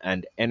time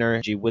and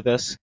energy with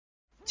us.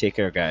 Take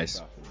care,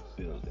 guys.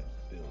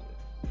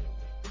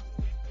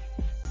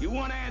 You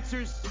want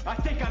answers? I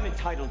think I'm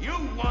entitled. You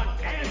want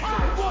answers?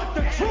 I want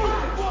the truth!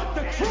 I want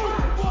the truth!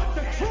 I want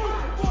the truth!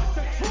 I want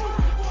the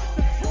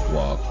truth!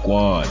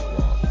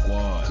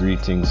 Wagwan.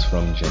 Greetings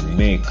from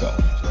Jamaica.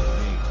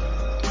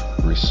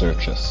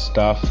 Researcher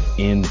staff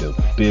in the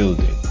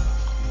building.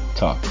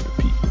 Talk to the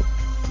people.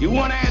 You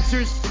want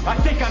answers? I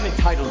think I'm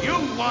entitled. You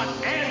want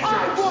answers?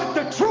 I want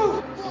the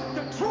truth!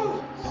 The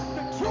truth!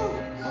 The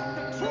truth!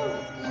 The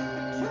truth! The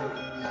truth!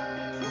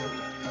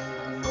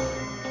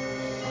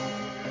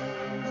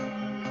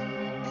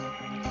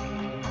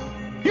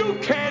 You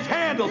can't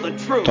handle the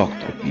truth! Talk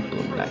to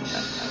people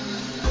nice.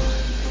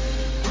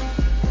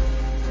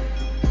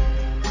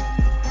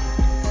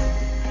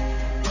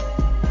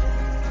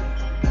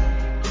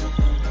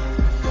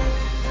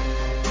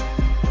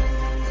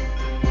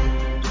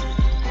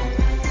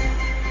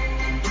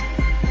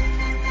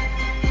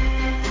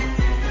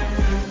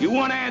 You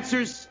want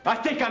answers? I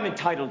think I'm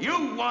entitled.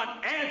 You want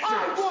answers?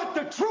 I want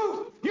the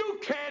truth! You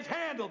can't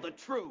handle the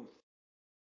truth!